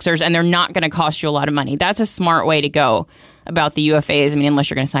bottom sixers, and they're not going to cost you a lot of money. That's a smart way to go about the UFAs. I mean, unless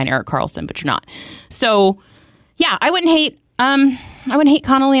you're going to sign Erik Karlsson, but you're not. So, yeah, I wouldn't hate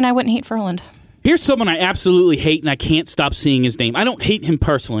Connolly, and I wouldn't hate Ferland. Here's someone I absolutely hate, and I can't stop seeing his name. I don't hate him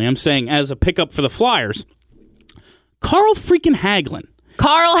personally. I'm saying as a pickup for the Flyers, Carl freaking Hagelin.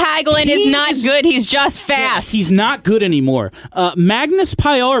 Carl Hagelin is not good. He's just fast. He's not good anymore. Magnus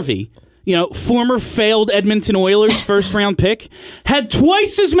Pajärvi, former failed Edmonton Oilers first-round pick, had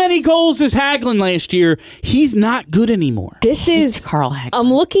twice as many goals as Hagelin last year. He's not good anymore. this is Carl Hagelin.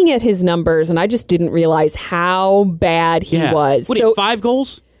 I'm looking at his numbers, and I just didn't realize how bad he was. What, he had 5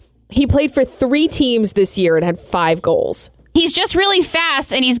 goals? He played for 3 teams this year and had 5 goals. He's just really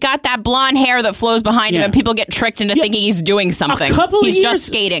fast, and he's got that blonde hair that flows behind him, Yeah. and people get tricked into thinking he's doing something. He's just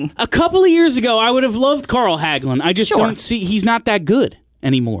skating. A couple of years ago, I would have loved Carl Hagelin. I just Sure. don't see. He's not that good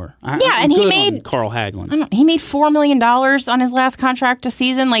anymore. I'm and he good made- on Carl Hagelin. He made $4 million on his last contract a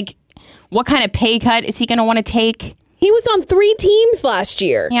season. Like, what kind of pay cut is he going to want to take? He was on 3 teams last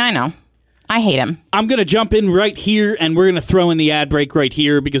year. Yeah, I know. I hate him. I'm going to jump in right here, and we're going to throw in the ad break right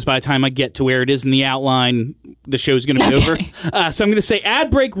here because by the time I get to where it is in the outline, the show's going to be over. So I'm going to say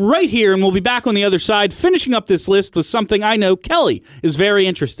ad break right here, and we'll be back on the other side, finishing up this list with something I know Kelly is very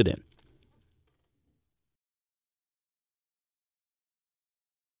interested in.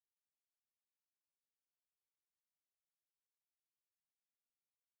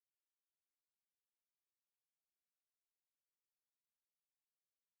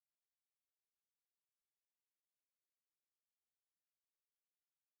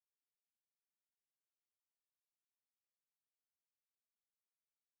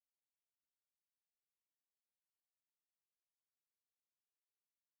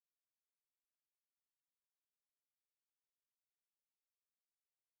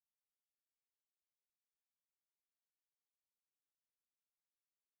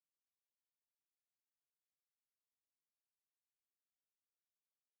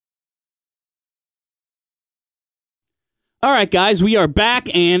 All right, guys, we are back,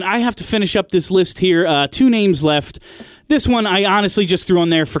 and I have to finish up this list here. 2 names left. This one I honestly just threw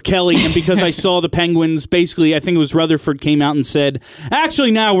on there for Kelly, and because I saw the Penguins, basically, I think it was Rutherford came out and said,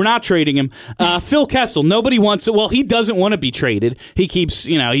 actually, no, we're not trading him. Phil Kessel, nobody wants it. Well, he doesn't want to be traded. He keeps,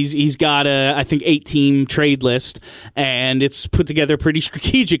 he's got a, I think, 8-team trade list, and it's put together pretty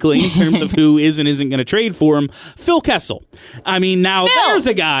strategically in terms of who is and isn't going to trade for him. Phil Kessel. I mean, now there's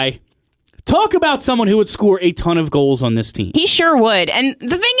a guy. Talk about someone who would score a ton of goals on this team. He sure would. And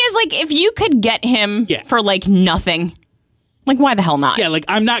the thing is, if you could get him for, nothing, why the hell not? Yeah,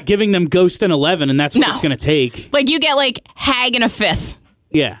 I'm not giving them Ghost and 11, and that's what it's going to take. You get, Hag in a 5th.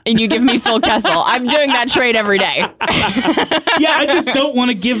 Yeah. And you give me Phil Kessel. I'm doing that trade every day. Yeah, I just don't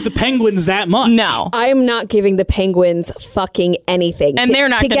want to give the Penguins that much. No. I'm not giving the Penguins fucking anything. And they're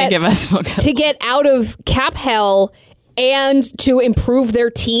not going to give us Phil Kessel. To get out of cap hell and to improve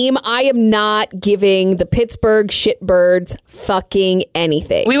their team, I am not giving the Pittsburgh shitbirds fucking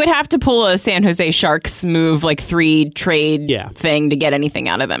anything. We would have to pull a San Jose Sharks move, 3 trade thing to get anything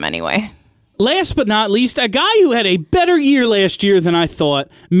out of them anyway. Last but not least, a guy who had a better year last year than I thought,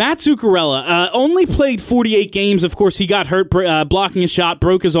 Matt Zuccarello, only played 48 games. Of course, he got hurt blocking a shot,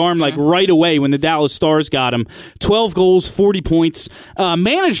 broke his arm right away when the Dallas Stars got him. 12 goals, 40 points.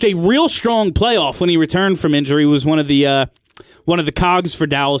 Managed a real strong playoff when he returned from injury. Was one of the cogs for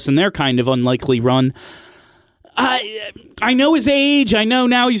Dallas in their kind of unlikely run. I know his age. I know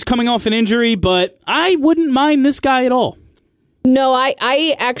now he's coming off an injury, but I wouldn't mind this guy at all. No,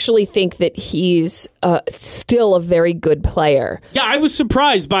 I actually think that he's still a very good player. Yeah, I was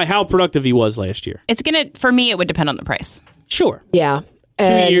surprised by how productive he was last year. For me, it would depend on the price. Sure. Yeah. 2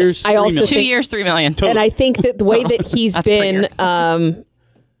 years, I also 2 years, $3 million. Totally. And I think that the way that he's been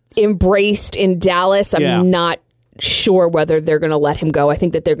embraced in Dallas, I'm not sure whether they're going to let him go. I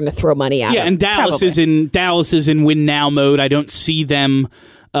think that they're going to throw money at him. Yeah, and Dallas is in win now mode. I don't see them.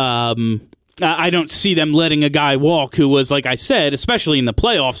 I don't see them letting a guy walk who was, like I said, especially in the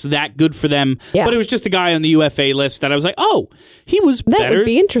playoffs, that good for them. Yeah. But it was just a guy on the UFA list that I was like, oh, he was better. That would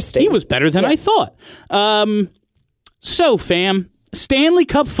be interesting. He was better than I thought. So, fam, Stanley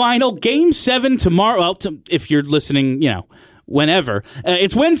Cup Final, Game 7 tomorrow. Well, if you're listening, whenever.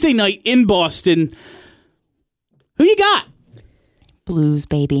 It's Wednesday night in Boston. Who you got? Blues,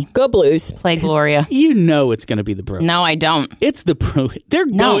 baby. Go Blues. Play Gloria. You know it's going to be the Bruins. No, I don't. It's the Bruins. They're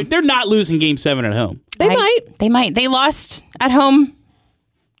not losing Game 7 at home. They might. They might. They lost at home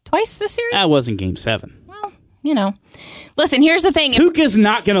twice this series. That wasn't Game 7. Well, Listen, here's the thing. Tuukka's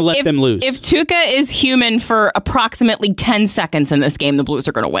not going to let them lose. If Tuukka is human for approximately 10 seconds in this game, the Blues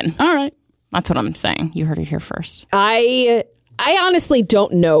are going to win. All right. That's what I'm saying. You heard it here first. I honestly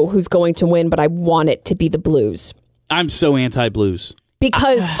don't know who's going to win, but I want it to be the Blues. I'm so anti-Blues.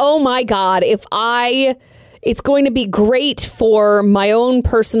 Because, oh my God, it's going to be great for my own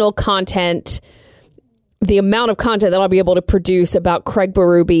personal content, the amount of content that I'll be able to produce about Craig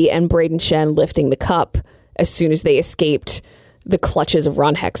Berube and Braden Shen lifting the cup as soon as they escaped the clutches of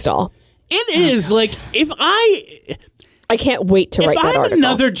Ron Hextall. It is I can't wait to write that article. If I'm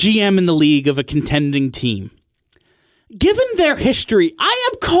another GM in the league of a contending team, given their history, I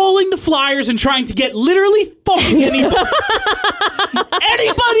am calling the Flyers and trying to get literally fucking anybody.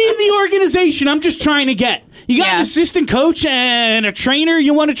 Anybody in the organization, I'm just trying to get. You got an assistant coach and a trainer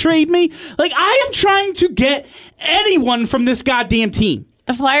you want to trade me? I am trying to get anyone from this goddamn team.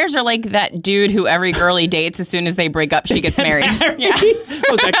 The Flyers are like that dude who every girl he dates, as soon as they break up, she gets married. Yeah.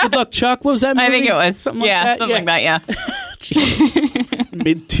 What was that? Good Luck, Chuck? What was that movie? I think it was. Something like that, yeah.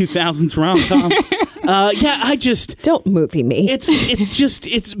 Mid-2000s rom-com. I just... Don't movie me. It's and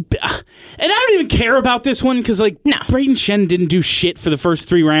I don't even care about this one because, Braden Shen didn't do shit for the first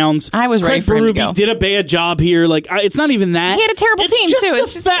 3 rounds. I was ready for him to go. Did a bad job here. It's not even that. He had a terrible team, too.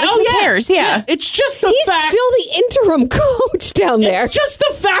 It's just, who cares? Yeah. It's just the He's fact... still the interim coach down there. It's just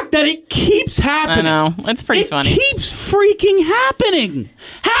the fact that it keeps happening. I know. It's pretty funny. It keeps freaking happening.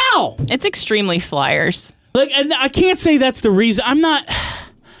 How? It's extremely Flyers. And I can't say that's the reason.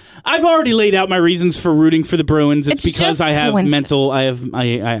 I've already laid out my reasons for rooting for the Bruins. It's because I have mental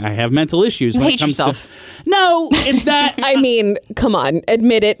issues. You hate yourself. No, it's that. I mean, come on,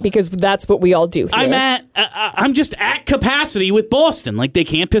 admit it, because that's what we all do here. I'm just at capacity with Boston. They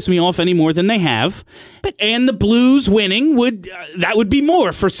can't piss me off any more than they have. And the Blues winning would be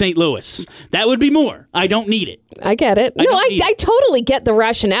more for St. Louis. That would be more. I don't need it. I get it. I totally get the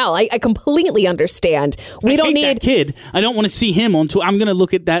rationale. I completely understand. We don't need that kid. I don't want to see him on tour. I'm going to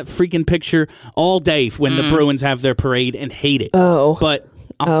look at that freaking picture all day when the Bruins have their parade and hate it. Oh, but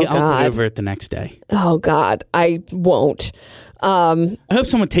I'll get over it the next day. Oh God, I won't. I hope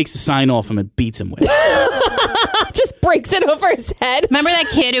someone takes the sign off him and beats him with it. just breaks it over his head. Remember that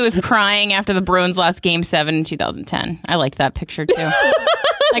kid who was crying after the Bruins lost Game 7 in 2010? I liked that picture, too.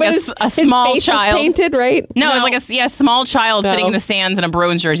 Like a small his face child. was painted, right? No, it was like a small child sitting in the sands in a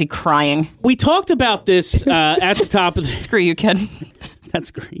Bruins jersey crying. We talked about this at the top of the... Screw you, kid. That's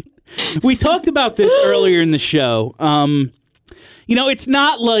great. We talked about this earlier in the show. It's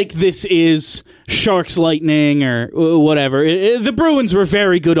not like this is Sharks Lightning or whatever. The Bruins were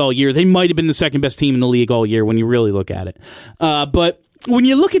very good all year. They might have been the second best team in the league all year when you really look at it. But when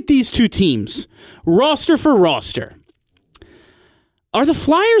you look at these two teams, roster for roster, are the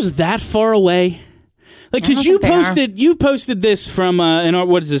Flyers that far away? Like, because you posted this from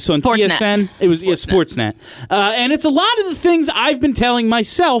what is this on Sportsnet. PSN? It was Sportsnet, and it's a lot of the things I've been telling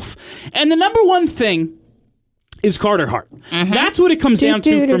myself. And the number one thing is Carter Hart. Mm-hmm. That's what it comes down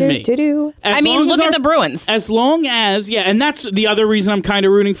to for me. Look at the Bruins. As long as, and that's the other reason I'm kind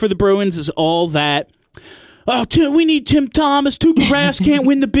of rooting for the Bruins is all that. Oh, we need Tim Thomas. Tuukka Rask can't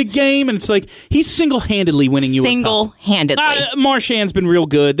win the big game. And it's like, he's single-handedly winning you a cup. Single-handedly. Marchand's been real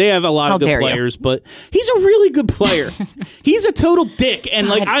good. They have a lot of good players, but he's a really good player. He's a total dick, and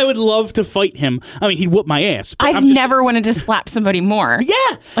God. I would love to fight him. I mean, he'd whoop my ass. But I've never wanted to slap somebody more.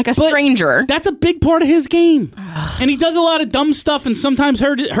 Yeah. Like a stranger. That's a big part of his game. And he does a lot of dumb stuff and sometimes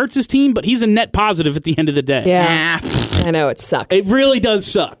hurts his team, but he's a net positive at the end of the day. Yeah. I know, it sucks. It really does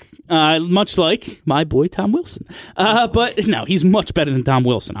suck. Much like my boy Tom Wilson. But no, he's much better than Tom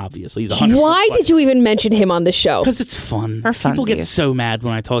Wilson, obviously. He's 100%. Why did you even mention him on the show? Because it's fun. For fun. People get so mad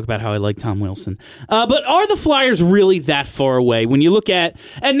when I talk about how I like Tom Wilson. But are the Flyers really that far away? When you look at...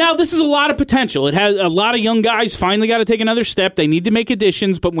 And now this is a lot of potential. It has a lot of young guys finally got to take another step. They need to make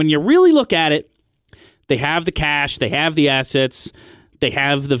additions. But when you really look at it, they have the cash. They have the assets. They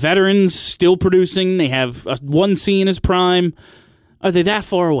have the veterans still producing. They have one C in his prime. Are they that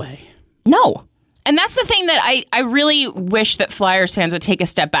far away? No. And that's the thing that I really wish that Flyers fans would take a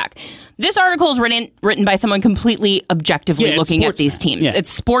step back. This article is written by someone completely objectively looking at these teams. Yeah.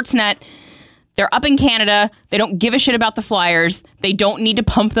 It's Sportsnet. They're up in Canada. They don't give a shit about the Flyers. They don't need to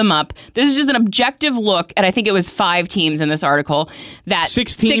pump them up. This is just an objective look at, I think it was 5 teams in this article.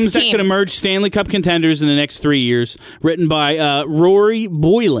 Six teams that could emerge Stanley Cup contenders in the next 3 years, written by Rory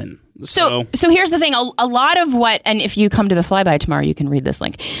Boylan. So here's the thing. A lot of what, and if you come to the Flyby tomorrow, you can read this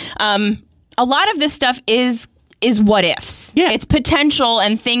link. A lot of this stuff is what ifs. Yeah. It's potential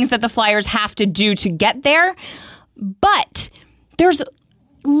and things that the Flyers have to do to get there. But there's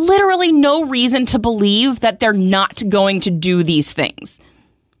literally no reason to believe that they're not going to do these things.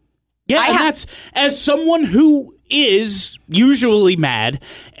 Yeah, and that's as someone who is usually mad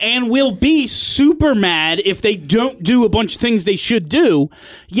and will be super mad if they don't do a bunch of things they should do.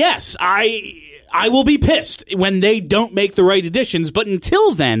 Yes, I will be pissed when they don't make the right additions, but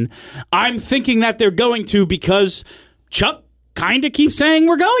until then, I'm thinking that they're going to because Chuck kind of keeps saying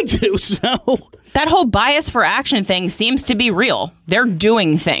we're going to, so... That whole bias for action thing seems to be real. They're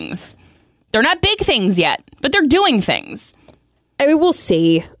doing things. They're not big things yet, but they're doing things. I mean, we'll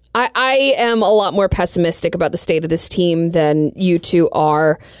see. I am a lot more pessimistic about the state of this team than you two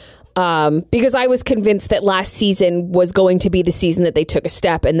are. Because I was convinced that last season was going to be the season that they took a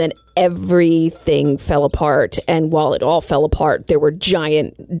step, and then everything fell apart. And while it all fell apart, there were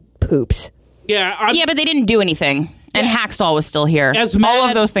giant poops. Yeah, but they didn't do anything. And Hackstall was still here. All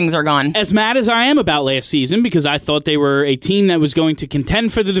of those things are gone. As mad as I am about last season, because I thought they were a team that was going to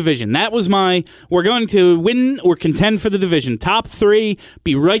contend for the division. That was we're going to win or contend for the division. Top 3,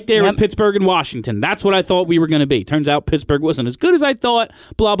 be right there with Pittsburgh and Washington. That's what I thought we were going to be. Turns out Pittsburgh wasn't as good as I thought.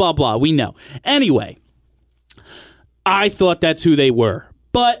 Blah, blah, blah. We know. Anyway, I thought that's who they were.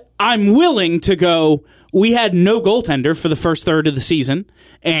 But I'm willing to go, we had no goaltender for the first third of the season,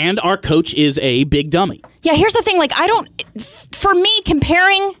 and our coach is a big dummy. Yeah, here's the thing. For me,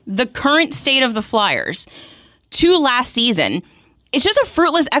 comparing the current state of the Flyers to last season, it's just a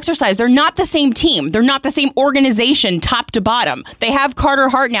fruitless exercise. They're not the same team. They're not the same organization top to bottom. They have Carter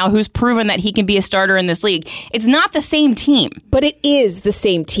Hart now, who's proven that he can be a starter in this league. It's not the same team. But it is the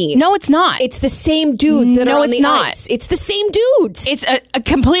same team. No, it's not. It's the same dudes that are on the ice. It's the same dudes. It's a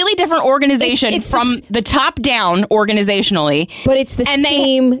completely different organization it's from the top down organizationally. But it's the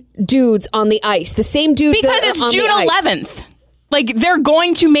same dudes on the ice. The same dudes because that are it's on June the 11th. Ice. Like, they're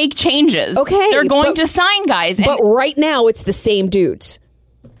going to make changes. Okay. They're going to sign guys. But right now, it's the same dudes.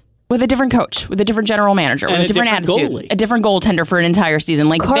 With a different coach, with a different general manager, with a different attitude, goalie. A different goaltender for an entire season.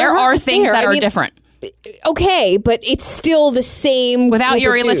 Like, there are things that are different. Okay, but it's still the same. Without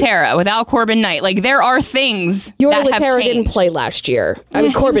Yuri Laterra, without Corbin Knight. Like, there are things Yuri that have Laterra changed. didn't play last year. I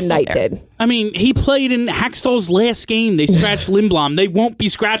mean, Corbin Knight did. I mean, he played in Hackstall's last game. They scratched Lindblom. They won't be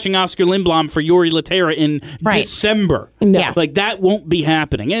scratching Oscar Lindblom for Yuri Laterra in December. Yeah. Like, that won't be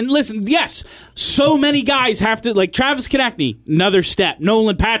happening. And listen, yes, so many guys have to, like Travis Konechny, another step.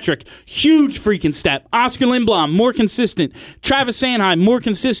 Nolan Patrick, huge freaking step. Oscar Lindblom, more consistent. Travis Sanheim, more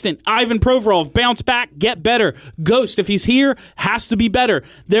consistent. Ivan Provorov, bounce back, get better. Ghost, if he's here, has to be better.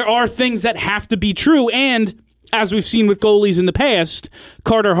 There are things that have to be true, and as we've seen with goalies in the past,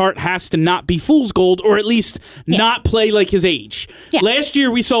 Carter Hart has to not be fool's gold, or at least not play like his age. Yeah. Last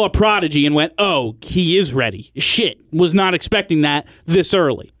year, we saw a prodigy and went, oh, he is ready. Shit, was not expecting that this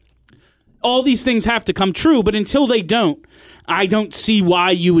early. All these things have to come true, but until they don't, I don't see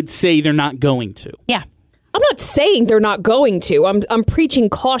why you would say they're not going to. Yeah. I'm not saying they're not going to. I'm preaching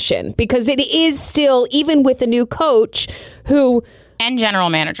caution, because it is still, even with a new coach who... And general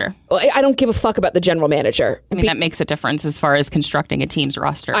manager. I don't give a fuck about the general manager. I mean, that makes a difference as far as constructing a team's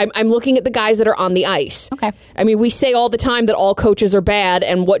roster. I'm looking at the guys that are on the ice. Okay. I mean, we say all the time that all coaches are bad,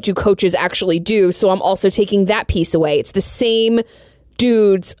 and what do coaches actually do? So I'm also taking that piece away. It's the same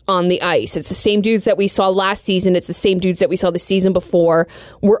dudes on the ice. It's the same dudes that we saw last season. It's the same dudes that we saw the season before.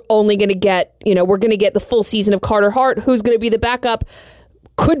 We're only going to get, we're going to get the full season of Carter Hart. Who's going to be the backup?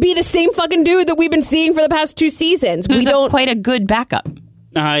 Could be the same fucking dude that we've been seeing for the past 2 seasons. Who's quite a good backup.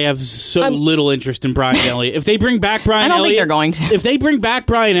 I have so little interest in Brian Elliott. If they bring back Brian Elliott... I don't think they're going to. If they bring back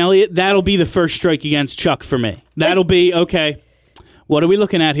Brian Elliott, that'll be the first strike against Chuck for me. That'll be, okay, what are we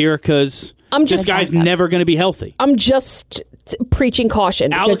looking at here? Because this guy's never going to be healthy. I'm just preaching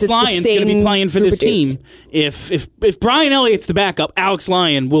caution. Alex Lyon's going to be playing for this team. If Brian Elliott's the backup, Alex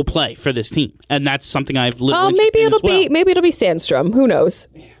Lyon will play for this team. And that's something I've little interest in as well. Maybe it'll be Sandstrom. Who knows?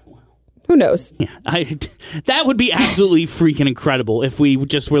 Who knows? Yeah, that would be absolutely freaking incredible if we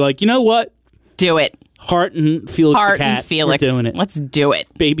just were like, you know what? Do it. Hart and Felix the cat. We're doing it. Let's do it.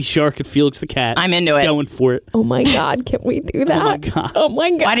 Baby Shark and Felix the cat. I'm into it. Going for it. Oh my God, can we do that? Oh my God. Oh my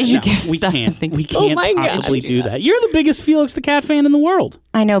God. Why did you give stuff something? We can't possibly do that. You're the biggest Felix the cat fan in the world.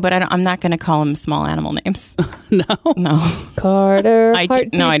 I know, but I'm not going to call him small animal names. No. Carter. I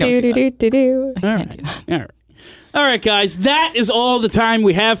don't do that. I can't do that. All right. All right, guys, that is all the time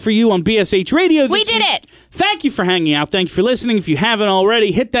we have for you on BSH Radio this week. We did it! Thank you for hanging out. Thank you for listening. If you haven't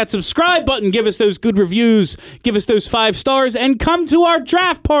already, hit that subscribe button. Give us those good reviews. Give us those 5 stars. And come to our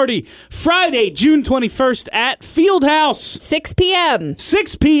draft party Friday, June 21st at Fieldhouse. 6 p.m.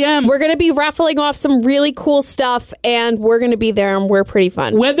 6 p.m. We're going to be raffling off some really cool stuff, and we're going to be there, and we're pretty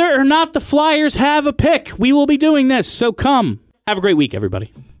fun. Whether or not the Flyers have a pick, we will be doing this. So come. Have a great week,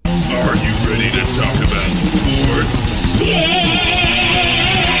 everybody. Are you ready to talk about sports? Yeah!